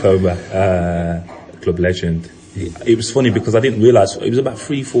Chibi Koba, club legend. It was funny because I didn't realise, it was about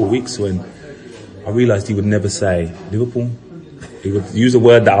 3-4 weeks when I realised he would never say Liverpool. He would use a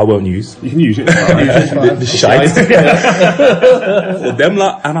word that I won't use. You can use it. The shite. Or them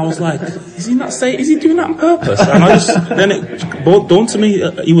lot, and I was like, is he doing that on purpose? And then it dawned to me,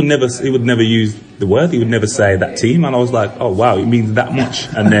 he would never use the word, he would never say that team, and I was like, oh wow, it means that much.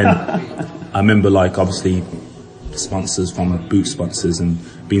 And then I remember, like, obviously sponsors from boot sponsors, and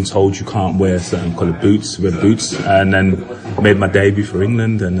being told you can't wear certain coloured boots, red boots, and then made my debut for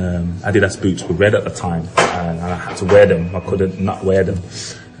England, and Adidas boots were red at the time, and I had to wear them. I couldn't not wear them.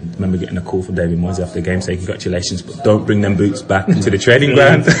 I remember getting a call from David Moyes after the game saying, congratulations, but don't bring them boots back to the training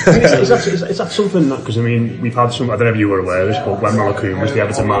ground. Is that something that, because I mean, we've had some, I don't know if you were aware of this, but when Malacune was the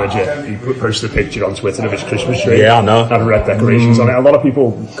Everton manager, he posted a picture on Twitter of his Christmas tree. Yeah, I know. Had red decorations on it. A lot of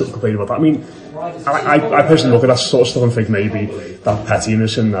people complain about that. I mean, I personally look at that sort of stuff and think maybe that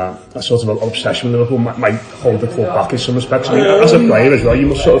pettiness and that sort of obsession with Liverpool might hold the club back in some respects. I mean, as a player as well, you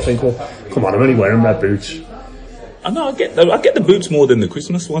must sort of think, well, come on, I'm only wearing red boots. I know, I get the boots more than the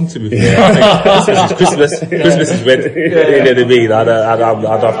Christmas one, to be fair. Christmas is red. You know what I mean?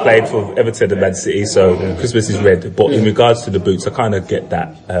 I've played for Everton and Man City, so Christmas is red. But in regards to the boots, I kind of get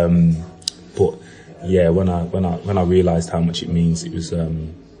that. But yeah, when I realised how much it means, it was.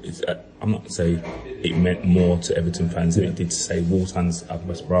 I'm not saying it meant more to Everton fans than it did to say Wolves fans at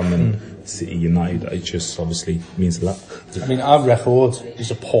West Brom and City United. It just obviously means a lot. I mean, our record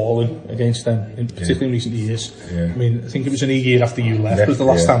is appalling against them, particularly in recent years. Yeah. I mean, I think it was only a year after you left was the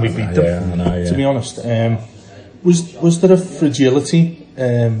last time we beat them. Yeah, I know, to be honest, was there a fragility,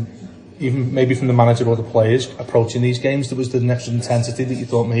 even maybe from the manager or the players approaching these games? There was the extra intensity that you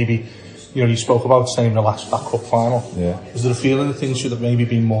thought maybe. You know, you spoke about saying the last cup final. Yeah. Was there a feeling that things should have maybe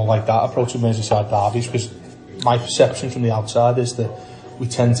been more like that approaching Merseyside derbies? Because my perception from the outside is that we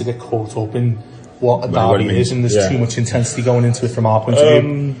tend to get caught up in what a derby is, and there's too much intensity going into it from our point of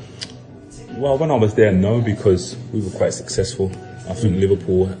view? Well, when I was there, no, because we were quite successful. I think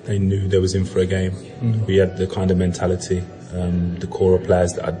Liverpool, they knew they was in for a game. We had the kind of mentality, the core of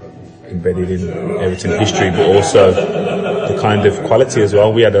players that had embedded in Everton history, but also the kind of quality as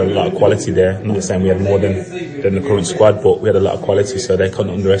well. We had a lot of quality there. I'm not saying we had more than the current squad, but we had a lot of quality, so they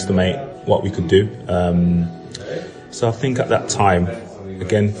couldn't underestimate what we could do. So I think at that time,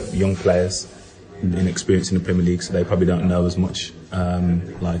 again, young players, inexperienced in the Premier League, so they probably don't know as much.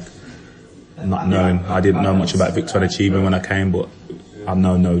 Not knowing, I didn't know much about Victor Achievement when I came, but I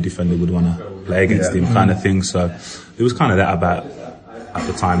know no defender would want to play against him, kind of thing. So there was kind of that about at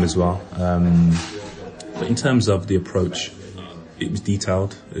the time as well. But in terms of the approach, it was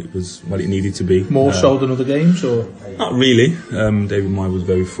detailed. It was what it needed to be. More so than other games, or not really. David Moyes was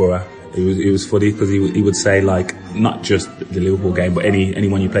very thorough. It was funny because he would say, like, not just the Liverpool game, but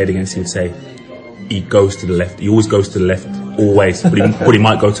anyone you played against, he would say he goes to the left. He always goes to the left. Always, but he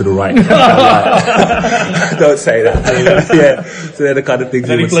might go to the right. Don't say that. Yeah, so they're the kind of things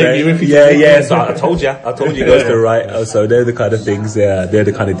he would say. So I told you he goes to the right. So they're the kind of things. They're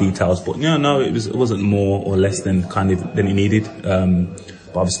the kind of details. But no, it wasn't more or less than it needed.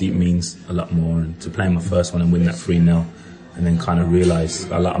 But obviously it means a lot more. And to play my first one and win that 3-0, and then kind of realise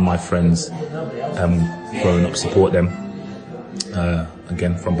a lot of my friends growing up support them.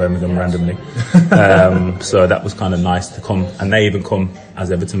 Again, from Birmingham randomly. So that was kind of nice to come, and they even come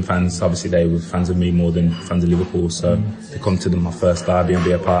as Everton fans. Obviously they were fans of me more than fans of Liverpool, so to come to my first derby and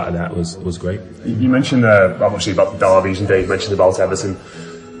be a part of that was great. You mentioned obviously about the derbies, and Dave mentioned about Everton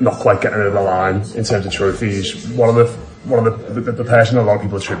not quite getting over the line in terms of trophies. One of the person a lot of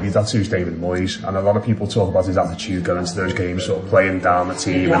people attribute that to is David Moyes, and a lot of people talk about his attitude going into those games, sort of playing down the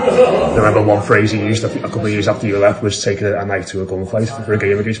team. And I remember one phrase he used a couple of years after you left was taking a knife to a gunfight for a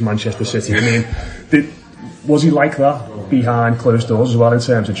game against Manchester City. I mean, was he like that behind closed doors as well, in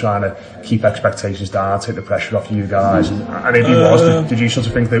terms of trying to keep expectations down, take the pressure off you guys? And if he was, did you sort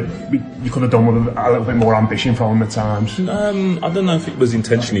of think that you could have done with a little bit more ambition from him at times? I don't know if it was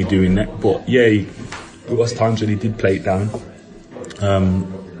intentionally doing that, but yeah, there was times when he did play it down,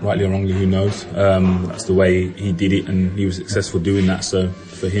 rightly or wrongly, who knows. That's the way he did it, and he was successful doing that, so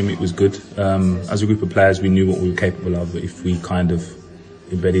for him it was good. As a group of players, we knew what we were capable of if we kind of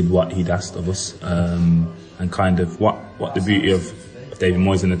embedded what he'd asked of us, and kind of what the beauty of David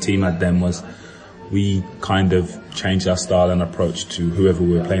Moyes and the team had then was we kind of changed our style and approach to whoever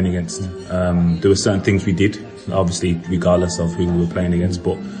we were playing against. There were certain things we did, obviously regardless of who we were playing against,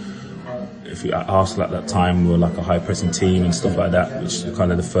 but if you Arsenal at that time were like a high pressing team and stuff like that, which was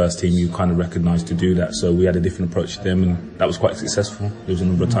kind of the first team you kind of recognised to do that. So we had a different approach to them, and that was quite successful. There was a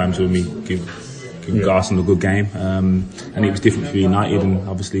number of times where we give Arsenal a good game, and it was different for United and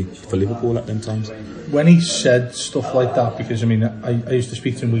obviously for Liverpool at them times. When he said stuff like that, because I mean I used to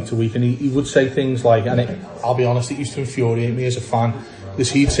speak to him week to week, and he would say things like, and I'll be honest, it used to infuriate me as a fan,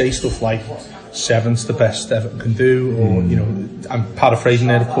 because he'd say stuff like 7's the best Everton can do, or you know, I'm paraphrasing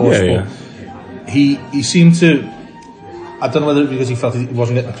there of course, but he seemed to, I don't know whether it was because he felt he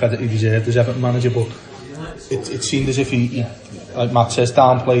wasn't getting the credit he deserved as Everton manager, but it seemed as if he, like Matt says,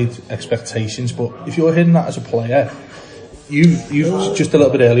 downplayed expectations. But if you're hearing that as a player, you just a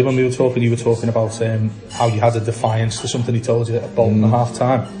little bit earlier when we were talking, you were talking about how you had a defiance to something he told you at Bolton at half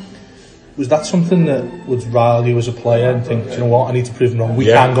time. Was that something that would rile you as a player and think, do you know what, I need to prove him wrong, we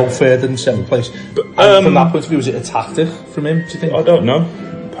can go further than 7th place? But, from that point of view, was it a tactic from him, do you think? I don't know,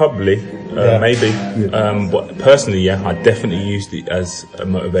 probably. Maybe, but personally, I definitely used it as a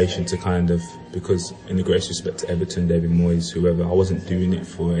motivation to kind of, because in the greatest respect to Everton, David Moyes, whoever, I wasn't doing it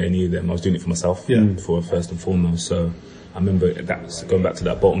for any of them, I was doing it for myself, for first and foremost. So I remember that, going back to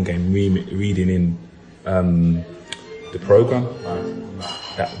that Bolton game, reading in the programme,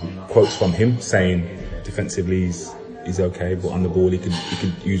 that quotes from him saying defensively he's okay, but on the ball he could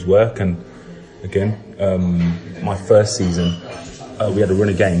use work. And again, my first season, we had a run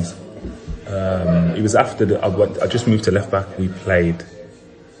of games. It was after I just moved to left back. We played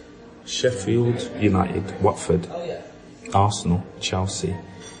Sheffield United, Watford, Arsenal, Chelsea,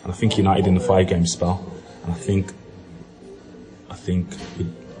 and I think United in the 5-game spell. And I think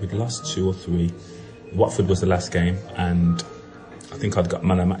we'd lost 2 or 3. Watford was the last game, and I think I'd got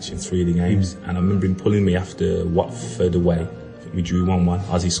man of the match in 3 of the games. And I remember him pulling me after Watford away. I think we drew 1-1.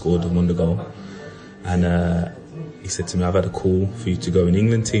 Ozzy scored and won the goal. And he said to me, "I've had a call for you to go in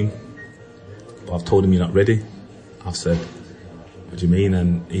England team, but I've told him you're not ready." I've said, "What do you mean?"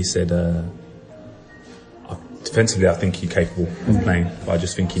 And he said, "Defensively, I think you're capable of playing, but I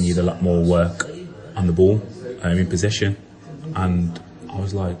just think you need a lot more work on the ball, in possession." And I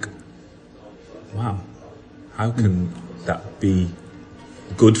was like, wow, how can that be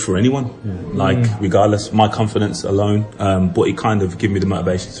good for anyone? Like, regardless, my confidence alone. But it kind of gave me the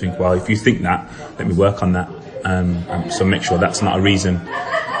motivation to think, well, if you think that, let me work on that. So make sure that's not a reason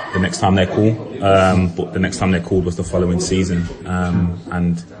the next time they're called. But the next time they're called was the following season.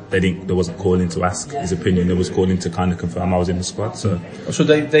 And they wasn't calling to ask his opinion. They was calling to kind of confirm I was in the squad. So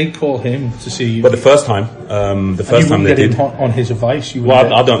they call him to see you. But the first time they did on his advice.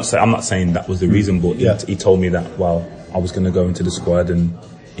 Well, I'm not saying that was the reason, but he told me that I was going to go into the squad, and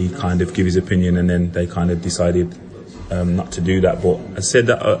he kind of gave his opinion, and then they kind of decided not to do that. But I said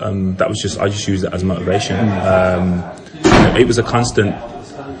that I just used it as motivation. It was a constant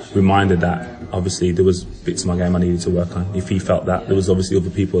reminder that obviously there was bits of my game I needed to work on. If he felt that, there was obviously other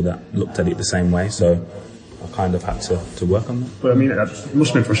people that looked at it the same way, so I kind of had to work on that. But I mean, it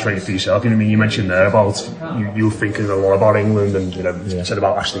must have been frustrating for yourself. You know what I mean? You mentioned there about you were thinking a lot about England, and you said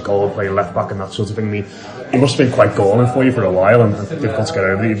about Ashley Cole playing left back and that sort of thing. I mean, it must have been quite galling for you for a while, and difficult to get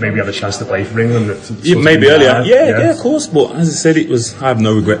over. You maybe had a chance to play for England. Maybe earlier. Yeah, of course. But as I said, I have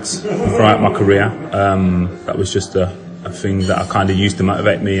no regrets throughout my career. That was just a thing that I kind of used to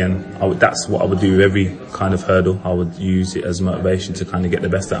motivate me, and that's what I would do with every kind of hurdle. I would use it as motivation to kind of get the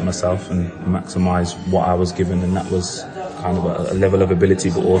best out of myself and maximise what I was given, and that was kind of a level of ability,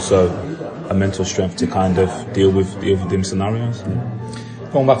 but also a mental strength to kind of deal with them scenarios.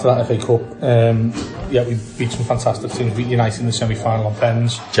 Going back to that FA Cup, we beat some fantastic teams. Beat United in the semi-final on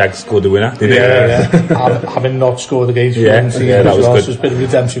pens. Jag scored the winner, didn't he? Having not scored against Valencia, that was good. So it's a bit of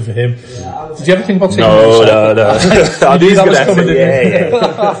redemption for him. Did you ever think about taking No.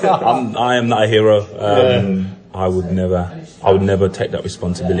 I am not a hero. I would never take that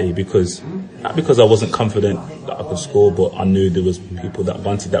responsibility because not because I wasn't confident that I could score, but I knew there was people that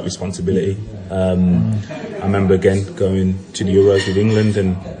wanted that responsibility. I remember again going to the Euros with England,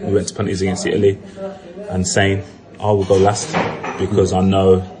 and we went to penalties against Italy, and saying I will go last because I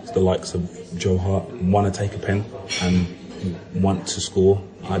know the likes of Joe Hart want to take a pen and want to score.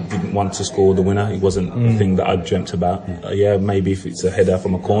 I didn't want to score the winner. It wasn't a thing that I dreamt about. Maybe if it's a header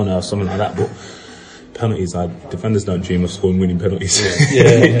from a corner or something like that, but penalties, defenders don't dream of scoring winning penalties.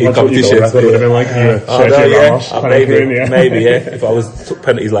 In competitions. Maybe. If I took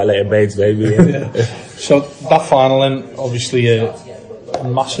penalties like Leighton Baines, maybe. So that final, then, obviously a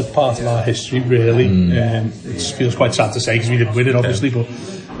massive part of our history, really. It feels quite sad to say because we didn't win it, obviously. But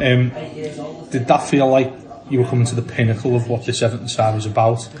did that feel like you were coming to the pinnacle of what this Everton side was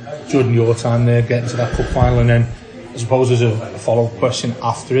about during your time there, getting to that cup final? And then, I suppose, as a follow-up question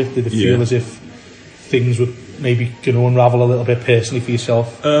after it, did it feel as if things were maybe going to unravel a little bit personally for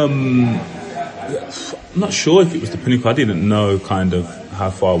yourself? I'm not sure if it was the pinnacle. I didn't know kind of how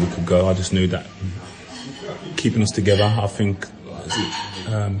far we could go. I just knew that keeping us together. I think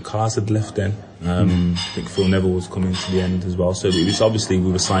Cars had left then. I think Phil Neville was coming to the end as well. So it was obviously we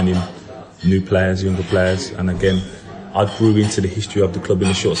were signing new players, younger players, and again I grew into the history of the club in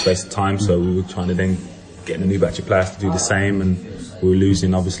a short space of time. So we were trying to then get a new batch of players to do the same, and we were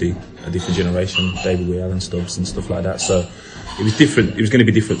losing obviously a different generation, David Weir, Alan Stubbs and stuff like that. So it was different. It was going to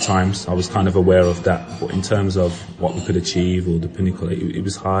be different times. I was kind of aware of that. But in terms of what we could achieve or the pinnacle, it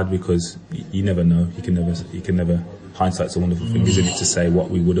was hard because you never know. You can never. Hindsight's a wonderful thing, isn't it? To say what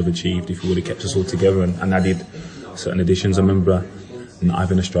we would have achieved if we would have kept us all together and added certain additions. I remember not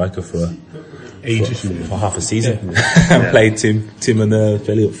having a striker for ages, for half a season. Played Tim and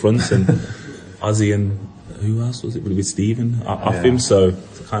Felly up front, and Ozzy and who else was it? With Stephen off him. So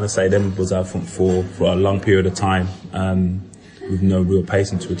to kind of say them was our front four for a long period of time, with no real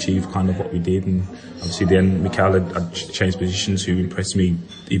patience to achieve kind of what we did. And obviously then Mikel had changed positions, who impressed me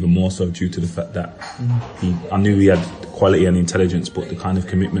even more so due to the fact that I knew he had quality and intelligence, but the kind of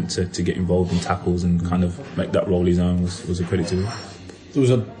commitment to get involved in tackles and kind of make that role his own was a credit to him. There was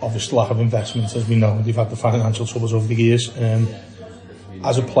an obvious lack of investment, as we know. They've had the financial troubles over the years.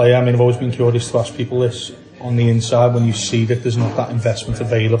 As a player, I mean, I've always been curious to ask people this. On the inside, when you see that there's not that investment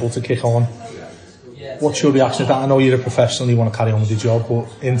available to kick on, what's your reaction to that? I know you're a professional, you want to carry on with your job, but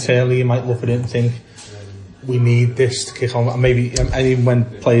internally you might look at it and think, we need this to kick on. And maybe, and even when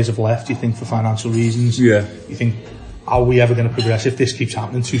players have left, you think for financial reasons, you think, are we ever going to progress if this keeps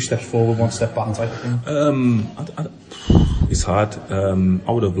happening? 2 steps forward, 1 step back type of thing? It's hard.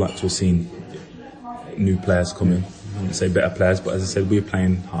 I would have liked to have seen new players come in. I wouldn't say better players, but as I said, we're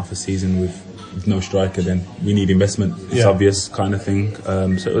playing half a season with no striker, then we need investment. It's obvious kind of thing.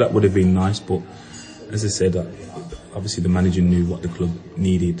 So that would have been nice, but as I said, obviously the manager knew what the club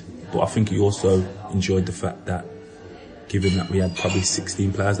needed, but I think he also enjoyed the fact that given that we had probably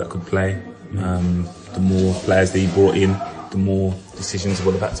 16 players that could play, the more players that he brought in, the more decisions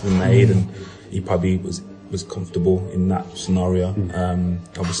would have had to be made, and he probably was comfortable in that scenario.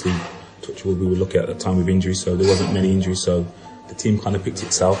 Obviously, touch wood, we were looking at the time with injuries, so there wasn't many injuries, so the team kind of picked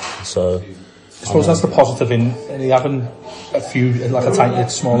itself. So I suppose that's the positive in having a few, like a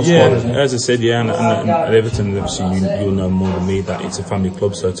tight-knit, smaller squad, isn't it? As I said, and at Everton, obviously, you'll know more than me that it's a family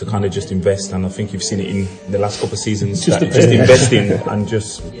club, so to kind of just invest, and I think you've seen it in the last couple of seasons, just investing and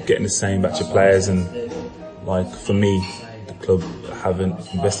just getting the same batch of players, and like, for me, the club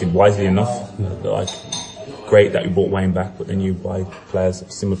haven't invested wisely enough. Like, great that you brought Wayne back, but then you buy players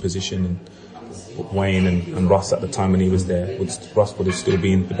of similar position, and Wayne and Ross at the time when he was there, Ross would have still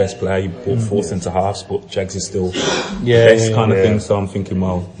been the best player. You bought 4 centre halves, but Jags is still the best kind of thing. So I'm thinking,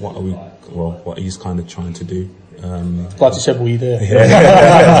 well, what are you kind of trying to do? Glad you said we there.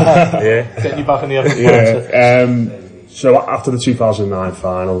 Getting you back in the Everton. So after the 2009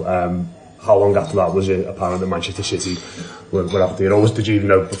 final, how long after that was it apparent that Manchester City were after you? Or did you even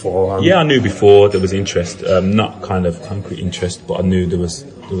know beforehand? Yeah, I knew before there was interest, not kind of concrete interest, but I knew there was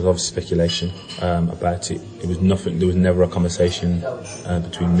obviously speculation about it. It was nothing. There was never a conversation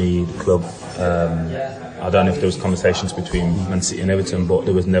between me, the club. I don't know if there was conversations between Man City and Everton, but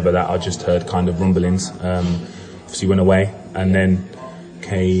there was never that. I just heard kind of rumblings. Obviously went away and then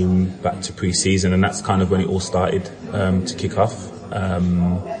came back to pre-season, and that's kind of when it all started to kick off.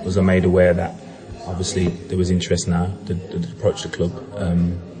 Was I made aware that obviously there was interest now to approach the club.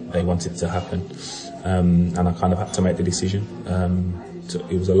 They wanted it to happen, and I kind of had to make the decision.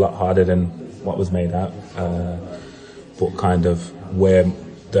 It was a lot harder than what was made out, but kind of where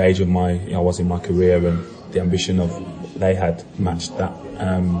the age of I was in my career and the ambition of they had matched that.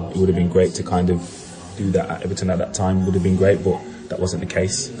 It would have been great to kind of do that at Everton at that time. Would have been great, but that wasn't the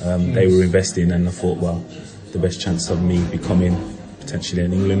case. They were investing, and I thought, well, the best chance of me becoming potentially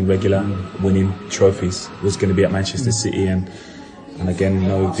an England regular, winning trophies, was going to be at Manchester City. And again,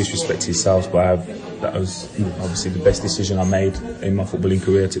 no disrespect to yourselves, but that was obviously the best decision I made in my footballing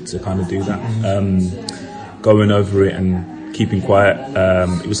career to kind of do that. Going over it and keeping quiet,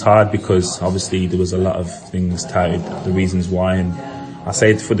 it was hard because obviously there was a lot of things touted, the reasons why, and I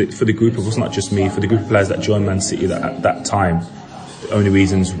say for the group, it was not just me, for the group of players that joined Man City that at that time, the only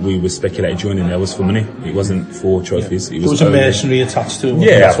reasons we were speculating joining there was for money. It wasn't for trophies. There was a mercenary attached to it.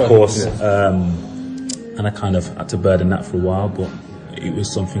 Yeah, of course. And I kind of had to burden that for a while, but it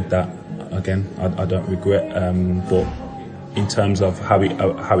was something that, again, I don't regret. But in terms of how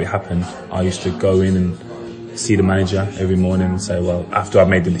it happened, I used to go in and see the manager every morning and say, well, after I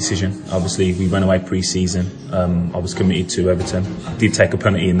made the decision, obviously we went away pre-season. I was committed to Everton. I did take a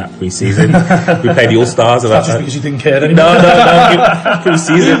penalty in that pre-season. We played the All-Stars. That's just because you didn't care anymore. No.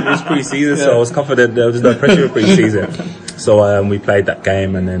 Pre-season. It was pre-season, so I was confident there was no pressure of pre-season. So we played that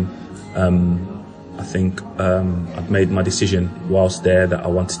game, and then I think I'd made my decision whilst there that I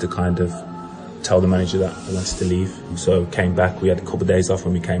wanted to kind of tell the manager that I wanted to leave. So came back. We had a couple of days off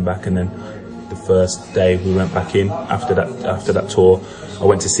when we came back, and then the first day we went back in after that tour, I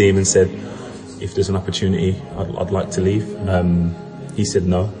went to see him and said, if there's an opportunity, I'd like to leave. He said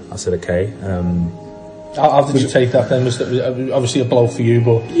no. I said okay. How did you take that then? Was it obviously a blow for you,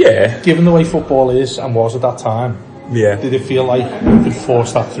 but yeah, given the way football is and was at that time, did it feel like you could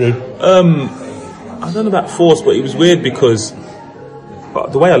force that through? I don't know about force, but it was weird because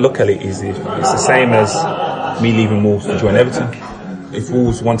the way I look at it is it's the same as me leaving Wolves to join Everton. If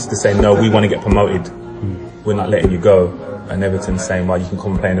Wolves wanted to say, no, we want to get promoted, we're not letting you go, and Everton saying, well, you can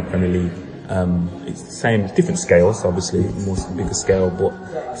come and play in the Premier League. It's the same, different scales, obviously, more bigger scale, but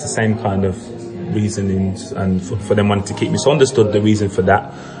it's the same kind of reasoning, and for them wanting to keep me. So I understood the reason for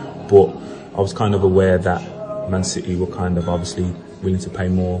that, but I was kind of aware that Man City were kind of obviously willing to pay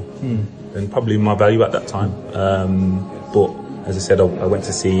more than probably my value at that time. But as I said, I went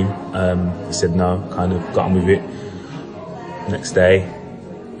to see him. He said no, kind of got on with it. Next day,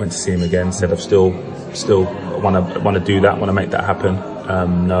 went to see him again. Said I've still want to do that, want to make that happen.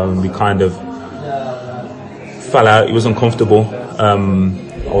 No, and we kind of fell out. It was uncomfortable. I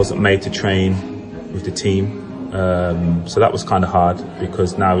wasn't made to train with the team, so that was kind of hard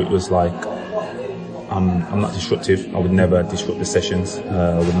because now it was like I'm not disruptive. I would never disrupt the sessions.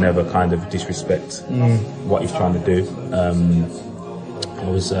 I would never kind of disrespect what he's trying to do. I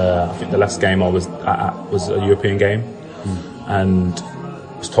think the last game I was at was a European game, and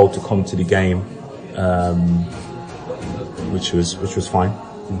was told to come to the game, which was fine.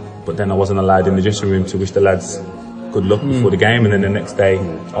 But then I wasn't allowed in the dressing room to wish the lads good luck before the game, and then the next day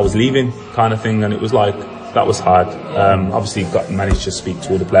I was leaving, kind of thing, and it was like that was hard. Obviously, managed to speak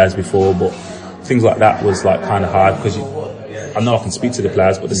to all the players before, but things like that was like kind of hard because I know I can speak to the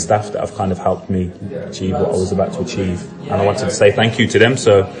players, but the staff that have kind of helped me achieve what I was about to achieve, and I wanted to say thank you to them.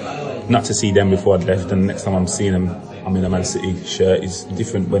 So not to see them before I'd left, and next time I'm seeing them, I'm in a Man City shirt, is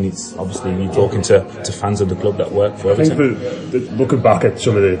different when it's obviously you're talking to fans of the club that work for Everton. I think looking back at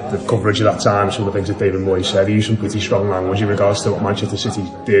some of the coverage of that time, some of the things that David Moyes said, he used some pretty strong language in regards to what Manchester City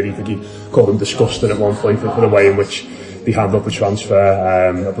did. I think he called them disgusting at one point for the way in which they handled the transfer.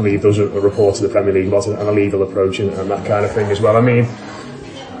 I believe there was a report to the Premier League about an illegal approach and that kind of thing as well. I mean,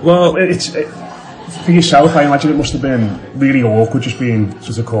 well, for yourself, I imagine it must have been really awkward just being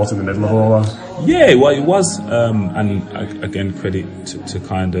sort of caught in the middle of all that. Yeah, well, it was, and again, credit to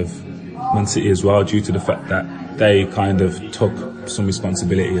kind of Man City as well, due to the fact that they kind of took some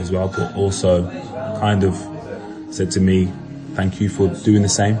responsibility as well, but also kind of said to me, thank you for doing the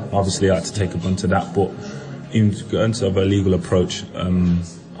same. Obviously, I had to take a brunt of that, but in terms of a legal approach,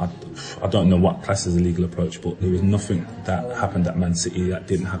 I don't know what class is a legal approach, but there was nothing that happened at Man City that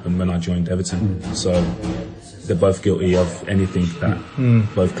didn't happen when I joined Everton. So they're both guilty of anything that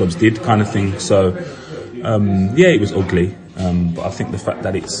both clubs did, kind of thing. So yeah, it was ugly, but I think the fact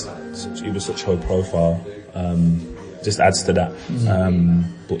that it was such high profile just adds to that.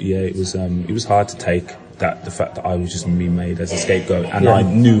 But yeah, it was hard to take that, the fact that I was just being made as a scapegoat, and I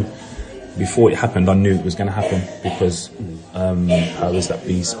knew. Before it happened, I knew it was going to happen because powers that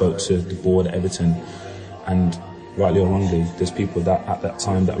be spoke to the board at Everton, and rightly or wrongly, there's people that at that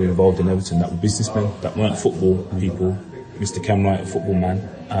time that were involved in Everton that were businessmen, that weren't football people. Mr. Kenwright, a football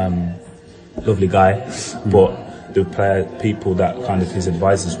man, lovely guy, but the people that kind of his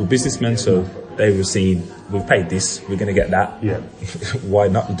advisors were businessmen, so they were seeing, we've paid this, we're going to get that, why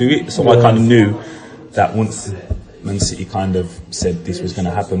not do it? So I kind of knew that once Man City kind of said this was going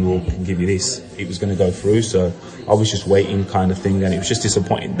to happen, we'll give you this, it was going to go through. So I was just waiting, kind of thing, and it was just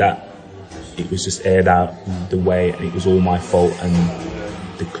disappointing that it was just aired out the way, and it was all my fault, and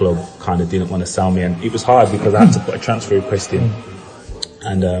the club kind of didn't want to sell me, and it was hard because I had to put a transfer request in.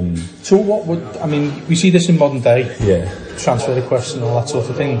 And so what would, I mean, we see this in modern day, transfer requests and all that sort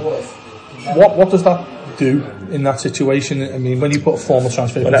of thing. What does that do in that situation? I mean, when you put a formal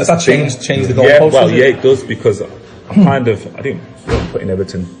transfer, does that change the goalposts? It does, because I didn't put in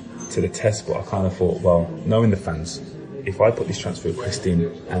Everton to the test, but I kind of thought, well, knowing the fans, if I put this transfer request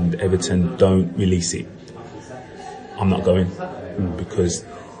in and Everton don't release it, I'm not going, because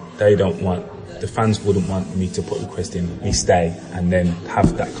they don't want, the fans wouldn't want me to put a request in, me stay, and then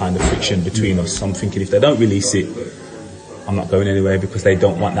have that kind of friction between us. So I'm thinking, if they don't release it, I'm not going anywhere, because they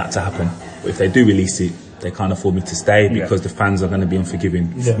don't want that to happen. But if they do release it, they can't afford me to stay, because the fans are going to be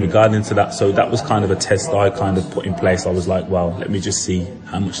unforgiving regarding to that. So that was kind of a test I kind of put in place. I was like, well, let me just see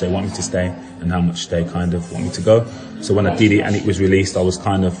how much they want me to stay and how much they kind of want me to go. So when I did it and it was released, I was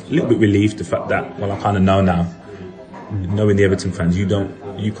kind of a little bit relieved, the fact that, well, I kind of know now, knowing the Everton fans, you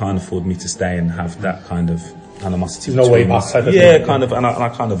can't afford me to stay and have that kind of animosity. There's no way back type of thing. Kind of, and I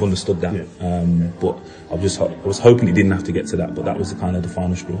kind of understood that. But I was hoping it didn't have to get to that, but that was the kind of the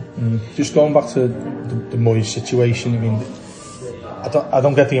final straw. Just going back to the Moyes situation, I mean, I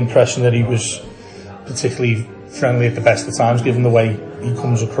don't get the impression that he was particularly friendly at the best of times, given the way he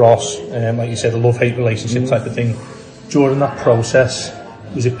comes across. Like you said, a love-hate relationship type of thing. During that process,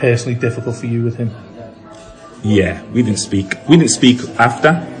 was it personally difficult for you with him? Yeah, we didn't speak. We didn't speak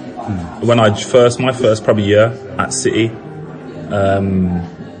after. When my first probably year at City,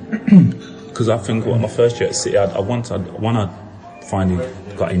 because I think my first year at City, I finally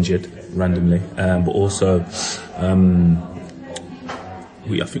got injured randomly, but also I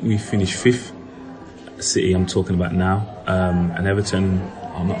think we finished 5th at City. I'm talking about now, and Everton,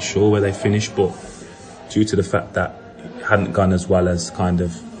 I'm not sure where they finished, but due to the fact that it hadn't gone as well as kind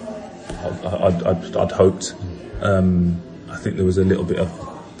of I'd hoped, I think there was a little bit of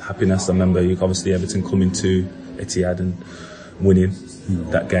happiness. I remember obviously Everton coming to Etihad and winning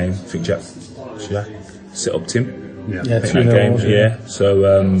that game. I think Jack set up Tim in that game. So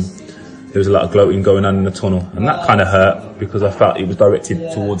there was a lot of gloating going on in the tunnel, and that kind of hurt, because I felt it was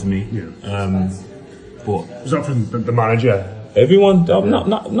directed towards me. But was that from the manager? Everyone,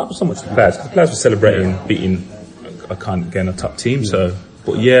 not so much the players. The players were celebrating beating a top team. So,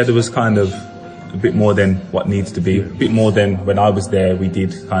 but yeah, there was kind of a bit more than what needs to be, a bit more than when I was there we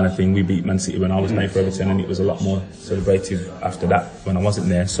did, kind of thing. We beat Man City when I was playing for Everton, and it was a lot more celebrative after that when I wasn't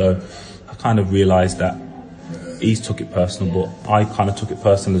there. So I kind of realised that he took it personal, but I kind of took it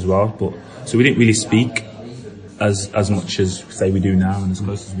personal as well. But so we didn't really speak as much as say we do now, and as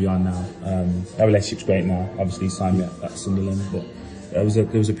close as we are now. Our relationship's great now. Obviously he signed me at Sunderland, but there was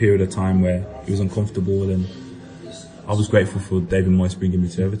a period of time where it was uncomfortable, and I was grateful for David Moyes bringing me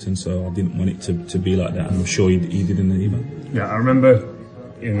to Everton, so I didn't want it to be like that, and I'm sure he didn't either. Yeah, I remember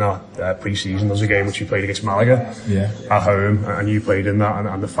in that pre-season there was a game which you played against Malaga at home, and you played in that,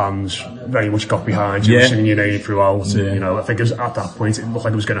 and the fans very much got behind you, singing your name throughout. You know, I think it was at that point it looked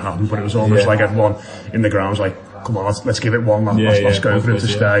like it was going to happen, but it was almost like everyone in the ground was like, come on, let's give it one, let's go for him to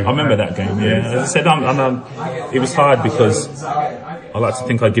stay. I remember that game, As I said, it was hard because I like to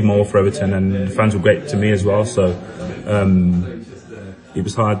think I'd give my all for Everton, and the fans were great to me as well, so it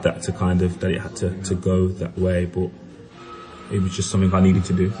was hard that it had to go that way, but it was just something I needed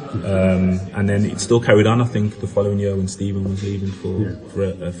to do. And then it still carried on, I think, the following year when Stephen was leaving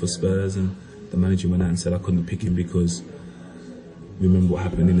for Spurs, and the manager went out and said I couldn't pick him because remember what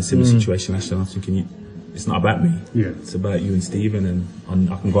happened in a similar situation last year. I was thinking, it's not about me, it's about you and Stephen, and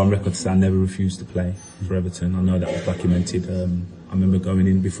I can go on record to say I never refused to play for Everton. I know that was documented. I remember going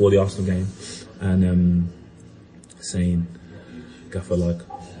in before the Arsenal game and saying, Gaffer, like,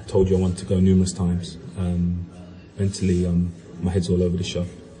 I told you I wanted to go numerous times. Mentally, my head's all over the shop.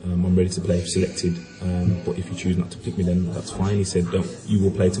 I'm ready to play if selected, but if you choose not to pick me, then that's fine. He said, you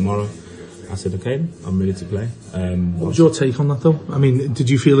will play tomorrow. I said, okay, I'm ready to play. What was your take on that, though? I mean, did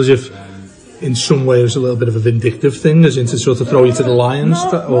you feel as if in some way it was a little bit of a vindictive thing, as in to sort of throw you to the lions?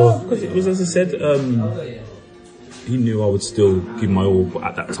 No, because it was, as I said, he knew I would still give my all, but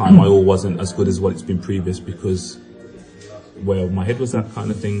at that time my all wasn't as good as what it's been previous, because my head was that kind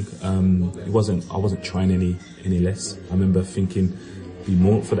of thing. I wasn't trying any less. I remember thinking, be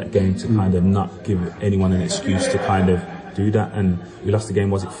more for that game to kind of not give anyone an excuse to kind of do that. And we lost the game,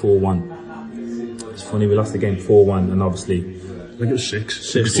 was it 4-1? It's funny, we lost the game 4-1, and obviously I think it was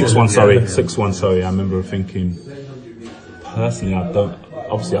 6-1. Sorry, 6-1. Sorry, I remember thinking, personally, I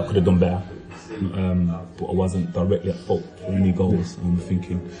could have done better, but I wasn't directly at fault for any goals. I'm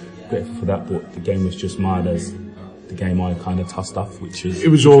thinking, grateful for that, but the game was just mad as the game I kind of tossed off, which is... It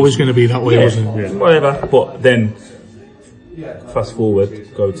was always going to be that way, wasn't it? Yeah, whatever. But then, fast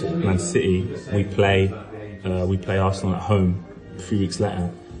forward, go to Man City, we play Arsenal at home 3 weeks later,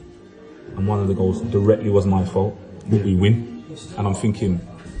 and one of the goals directly was my fault, but we win. And I'm thinking,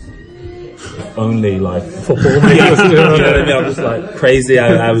 only like football, maybe. You know what I mean? I was like crazy.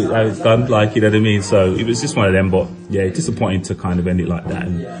 I was done, like, you know what I mean. So it was just one of them. But yeah, disappointing to kind of end it like that.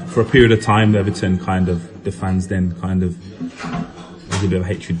 And for a period of time, Everton the fans then kind of there's a bit of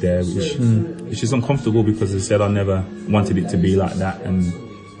hatred there, which is uncomfortable, because as I said, I never wanted it to be like that. And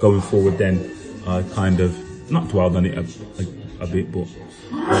going forward, then I kind of not dwelled on it a bit, but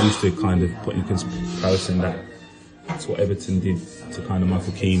I used to kind of put in comparison that. That's what Everton did to kind of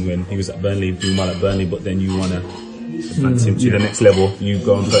Michael Keane when he was at Burnley, doing well at Burnley, but then you want to advance him to the next level, you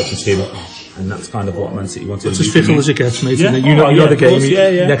go and purchase him, and that's kind of what Man City wanted to do. It's as fickle as it gets, mate. Yeah. You know the game,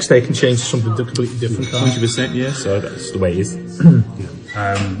 next day can change to something completely different. 100%, yeah, so that's the way it is.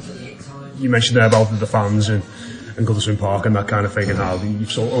 You mentioned there about the fans and Goodison Park and that kind of thing, and how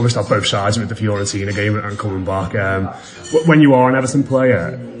you've sort of almost had both sides with the Fiorentina game and coming back. When you are an Everton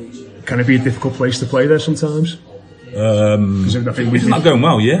player, can it be a difficult place to play there sometimes? I think it's not going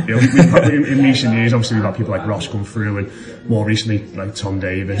well, yeah. In recent years, obviously we've had people like Ross come through, and more recently like Tom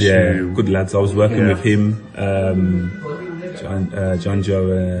Davis. Yeah, good lads. I was working with him, John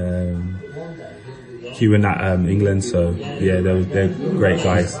Joe, Hugh at England. So yeah, they're great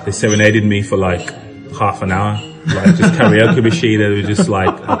guys. They serenaded me for like half an hour, like just karaoke machine. They were just like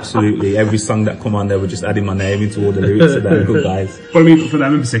absolutely every song that come on, they were just adding my name into all the lyrics. And they're good guys. Well, I mean, for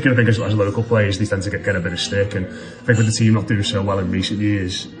them in particular, I think as local players, they tend to get a bit of stick, and I think with the team not doing so well in recent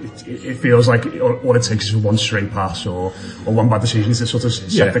years, it feels like all it takes is one stray pass or one bad decision to sort of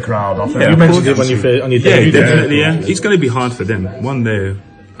set the crowd off. You mentioned it when you on your debut. Definitely, yeah. It's going to be hard for them. One, they're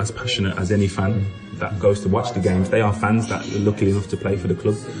as passionate as any fan that goes to watch the games. They are fans that are lucky enough to play for the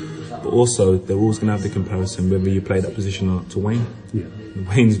club. But also, they're always going to have the comparison whether you play that position or not to Wayne. Yeah.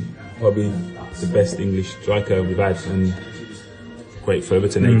 Wayne's probably the best English striker we've had, and great for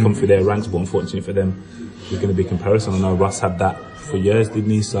Everton. They come through their ranks, but unfortunately for them, there's going to be comparison. I know Ross had that for years,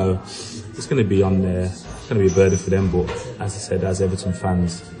 didn't he? So it's going to be on there. It's going to be a burden for them. But as I said, as Everton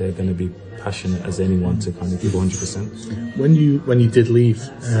fans, they're going to be passionate as anyone to kind of give 100%. When you did leave,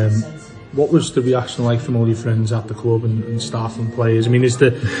 what was the reaction like from all your friends at the club and staff and players? I mean, is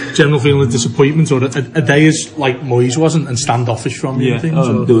the general feeling of disappointment, or are they as like Moyes wasn't and standoffish from you? Yeah,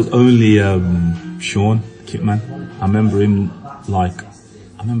 there was only Sean Kitman. I remember him, I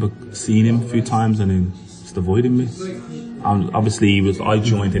remember seeing him a few times and him just avoiding me. Obviously, I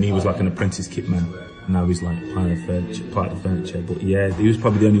joined and he was like an apprentice kitman. Now he's like part of the furniture. But yeah, he was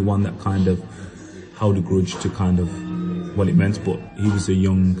probably the only one that kind of held a grudge to kind of what it meant. But he was a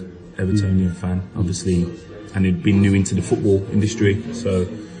young Evertonian fan. Obviously, and he'd been new into the football industry, so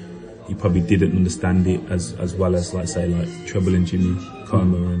he probably didn't understand it as well as, like Treble and Jimmy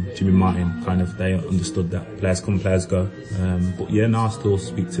Comer and Jimmy Martin. Kind of, they understood that players come, players go. But yeah, now I still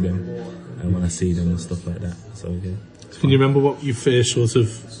speak to them when I see them and stuff like that. So yeah. Can you remember what your first sort of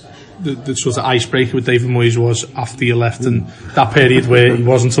the sort of icebreaker with David Moyes was after you left, and that period where he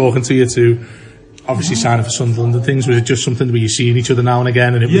wasn't talking to you to obviously signing for Sunderland and things? Was it just something where you seeing each other now and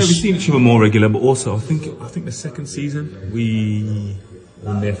again? And we've seen each other more regular, but also I think the second season we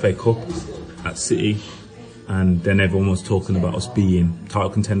won the FA Cup at City, and then everyone was talking about us being title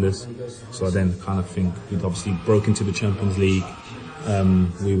contenders. So I then kind of think we'd obviously broke into the Champions League.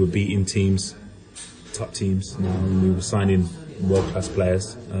 We were beating teams, top teams, and we were signing world-class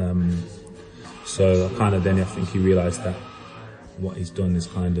players. So I think he realised that what he's done is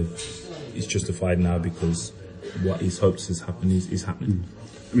is justified now, because what he's hoped has happened is happening.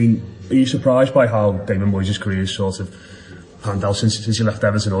 I mean, are you surprised by how David Moyes' career sort of panned out since he left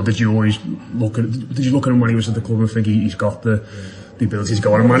Everton, or did you look at him when he was at the club and think he's got the ability to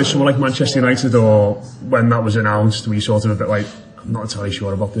go on and manage someone like Manchester United, or when that was announced were you sort of a bit like, I'm not entirely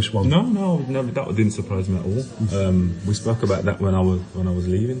sure about this one? No, that didn't surprise me at all. We spoke about that when I was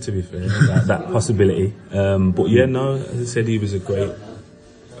leaving, to be fair, that possibility. But yeah, no, as I said, he was a great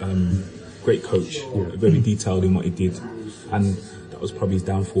coach, very detailed in what he did, and that was probably his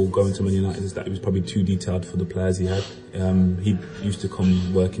downfall going to Man United, is that he was probably too detailed for the players he had. He used to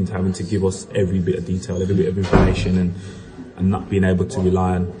come working to having to give us every bit of detail, every bit of information, and not being able to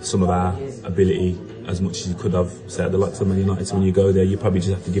rely on some of our ability as much as you could have, say, at the likes of Man United. So when you go there, you probably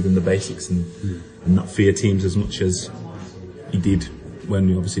just have to give him the basics and not fear teams as much as he did when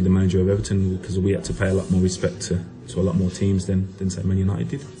you're obviously the manager of Everton, because we had to pay a lot more respect to a lot more teams than say Man United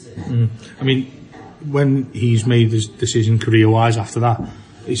did. I mean, when he's made his decision career-wise after that, are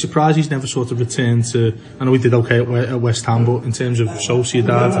you surprised he's never sort of returned to... I know he did okay at West Ham, but in terms of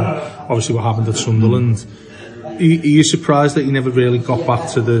Sociedad and obviously what happened at Sunderland, are you surprised that he never really got back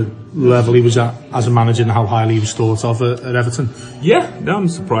to the level he was at as a manager and how highly he was thought of at Everton? Yeah, no, I'm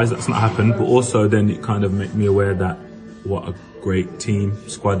surprised that's not happened, but also then it kind of made me aware that what a great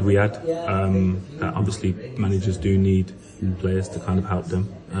squad we had, that obviously managers do need players to kind of help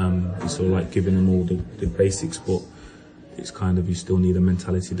them. It's sort of like giving them all the basics, but it's kind of, you still need a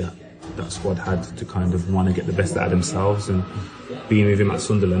mentality that squad had to kind of want to get the best out of themselves. And being with him at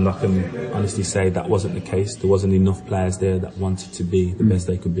Sunderland, I can honestly say that wasn't the case. There wasn't enough players there that wanted to be the best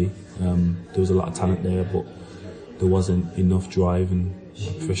they could be. There was a lot of talent there, but there wasn't enough drive and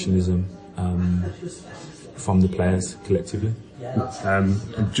professionalism from the players collectively.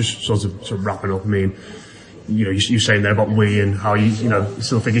 Just sort of wrapping up, I mean, you're saying there about we and how you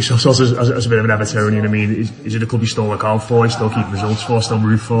still think yourself as a bit of an Evertonian. I mean, is it a club you still look out for, you still keep results for, still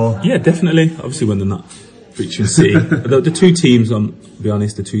root for? Yeah, definitely. Obviously when they're not featuring City. the two teams, to be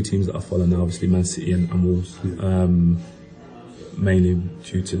honest, the two teams that I follow now, obviously Man City and Wolves. Mainly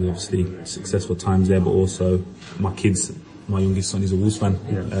due to the obviously successful times there, but also my youngest son is a Wolves fan.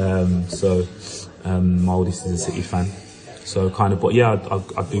 My oldest is a City fan. So but yeah,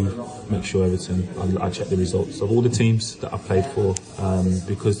 I do make sure Everton, I check the results of all the teams that I've played for,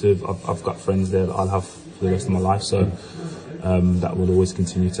 because I've got friends there that I'll have for the rest of my life, so that will always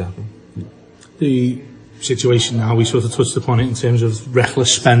continue to happen. The situation now, we sort of touched upon it in terms of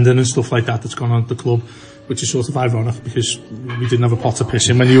reckless spending and stuff like that's gone on at the club, which is sort of ironic because we didn't have a pot to piss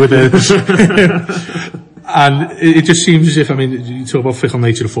in when you were there. And it just seems as if, you talk about fickle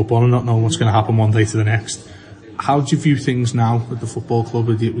nature of football and not knowing what's going to happen one day to the next. How do you view things now at the football club?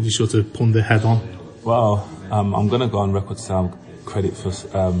 Would you sort of punt their head on? Well, I'm going to go on record to say I'm credit for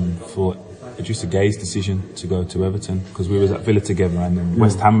Idrissa Gueye's decision to go to Everton, because we was at Villa together and then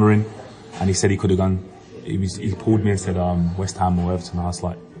West Ham were in, and he said he could have gone. He pulled me and said West Ham or Everton. I was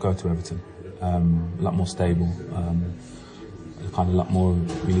like, go to Everton. A lot more stable, kind of a lot more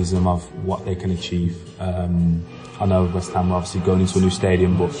realism of what they can achieve. I know West Ham are obviously going into a new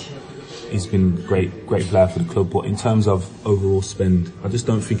stadium, but he's been great player for the club. But in terms of overall spend, I just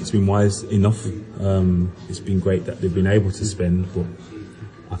don't think it's been wise enough. It's been great that they've been able to spend, but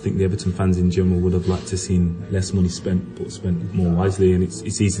I think the Everton fans in general would have liked to have seen less money spent, but spent more wisely. And it's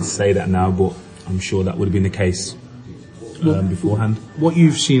easy to say that now, but I'm sure that would have been the case beforehand. What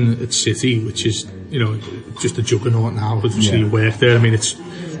you've seen at City, which is just a juggernaut now, obviously you work there. It's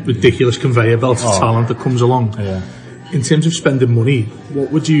ridiculous conveyor belt of talent that comes along. Yeah. In terms of spending money,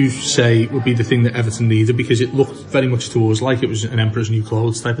 what would you say would be the thing that Everton needed? Because it looked very much to us like it was an Emperor's New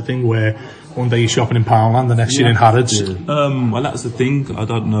Clothes type of thing, where one day you're shopping in Poundland, the next you're in Harrods. Well, that's the thing. I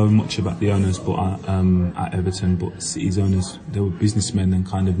don't know much about the owners, but at Everton, but City's owners, they were businessmen and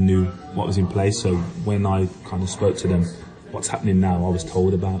kind of knew what was in place. So when I kind of spoke to them, what's happening now, I was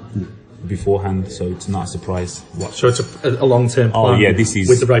told about beforehand, so it's not a surprise. So it's a long-term plan. Oh yeah, this is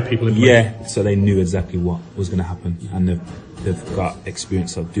with the right people in place. Yeah, so they knew exactly what was going to happen, and they've got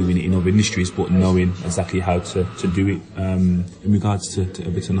experience of doing it in other industries, but knowing exactly how to do it. In regards to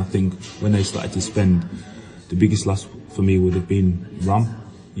Everton, I think when they started to spend, the biggest loss for me would have been Ram.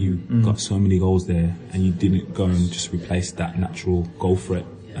 You got so many goals there, and you didn't go and just replace that natural goal threat.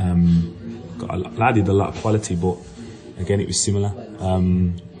 Added a lot of quality, but again, it was similar.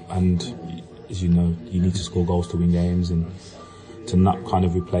 And as you know, you need to score goals to win games, and to not kind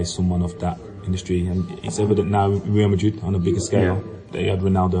of replace someone of that industry. And it's evident now in Real Madrid on a bigger scale. They had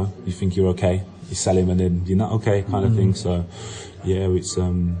Ronaldo, you think you're okay, you sell him and then you're not okay kind of thing. So yeah, it's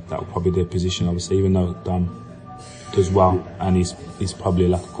that would probably be the position I would say, even though Don does well and he's probably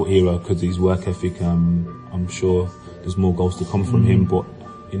like a cut hero because of his work ethic. I'm sure there's more goals to come from him, but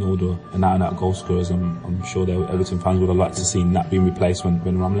in order an out-and-out goal scorers, I'm sure that Everton fans would have liked to see that being replaced when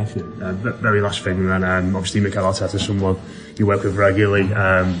Ram left. Very last thing, and obviously Mikel Arteta is someone you work with regularly.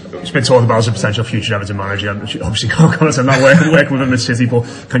 It's been talked about as a potential future Everton manager. Obviously can't comment on that working with him at City, but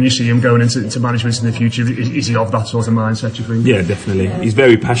can you see him going into management in the future? Is he of that sort of mindset, you think? Yeah, definitely. He's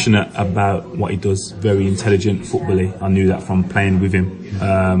very passionate about what he does, very intelligent footbally. I knew that from playing with him.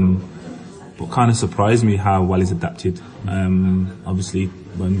 But kind of surprised me how well he's adapted. Obviously,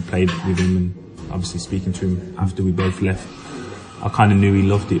 when we played with him and obviously speaking to him after we both left, I kind of knew he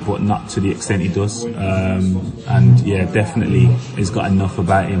loved it, but not to the extent he does. And yeah, definitely he's got enough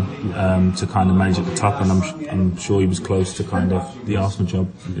about him to kind of manage at the top, and I'm sure he was close to kind of the Arsenal job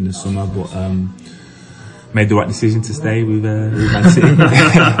in the summer, but made the right decision to stay with Man City.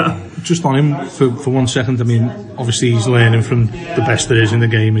 Just on him for 1 second, I mean, obviously he's learning from the best there is in the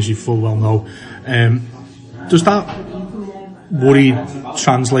game, as you full well know. Does that worry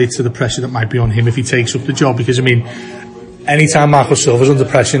translate to the pressure that might be on him if he takes up the job? Because I mean, anytime Marco Silva's under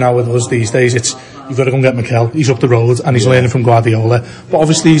pressure now with us these days, it's you've got to go and get Mikel. He's up the road and he's learning from Guardiola. But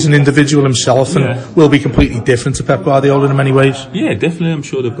obviously he's an individual himself and will be completely different to Pep Guardiola in many ways. Yeah, definitely. I'm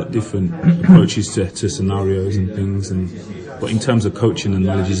sure they've got different approaches to scenarios and things. But in terms of coaching and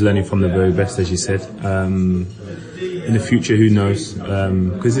knowledge, he's learning from the very best, as you said. In the future, who knows?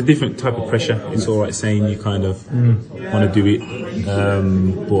 Because it's a different type of pressure. It's all right saying you kind of want to do it,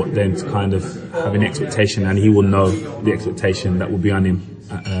 but then to kind of have an expectation, and he will know the expectation that will be on him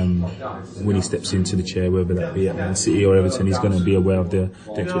when he steps into the chair, whether that be at Man City or Everton. He's going to be aware of the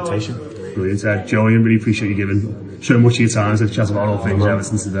expectation. Brilliant. Joleon, really appreciate you giving so much of your time to chat about all things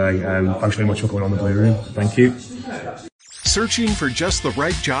Everton today. Thanks very much for coming on the Blue Room. Thank you. Searching for just the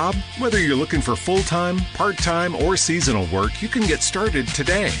right job? Whether you're looking for full-time, part-time, or seasonal work, you can get started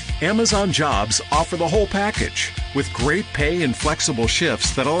today. Amazon Jobs offer the whole package with great pay and flexible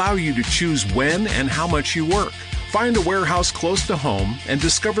shifts that allow you to choose when and how much you work. Find a warehouse close to home and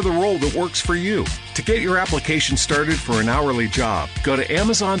discover the role that works for you. To get your application started for an hourly job, go to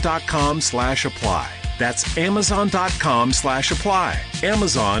Amazon.com/apply. That's Amazon.com/apply.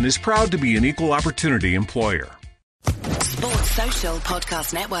 Amazon is proud to be an equal opportunity employer. Sports Social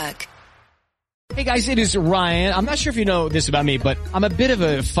Podcast Network. Hey guys, it is Ryan. I'm not sure if you know this about me, but I'm a bit of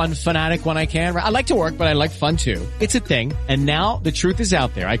a fun fanatic when I can. I like to work, but I like fun too. It's a thing. And now the truth is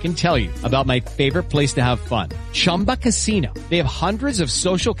out there. I can tell you about my favorite place to have fun. Chumba Casino. They have hundreds of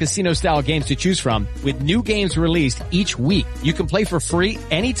social casino style games to choose from with new games released each week. You can play for free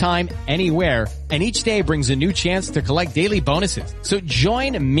anytime, anywhere. And each day brings a new chance to collect daily bonuses. So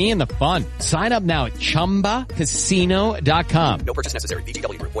join me in the fun. Sign up now at ChumbaCasino.com. No purchase necessary.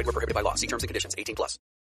 VGW Group. Void where prohibited by law. See terms and conditions. 18+.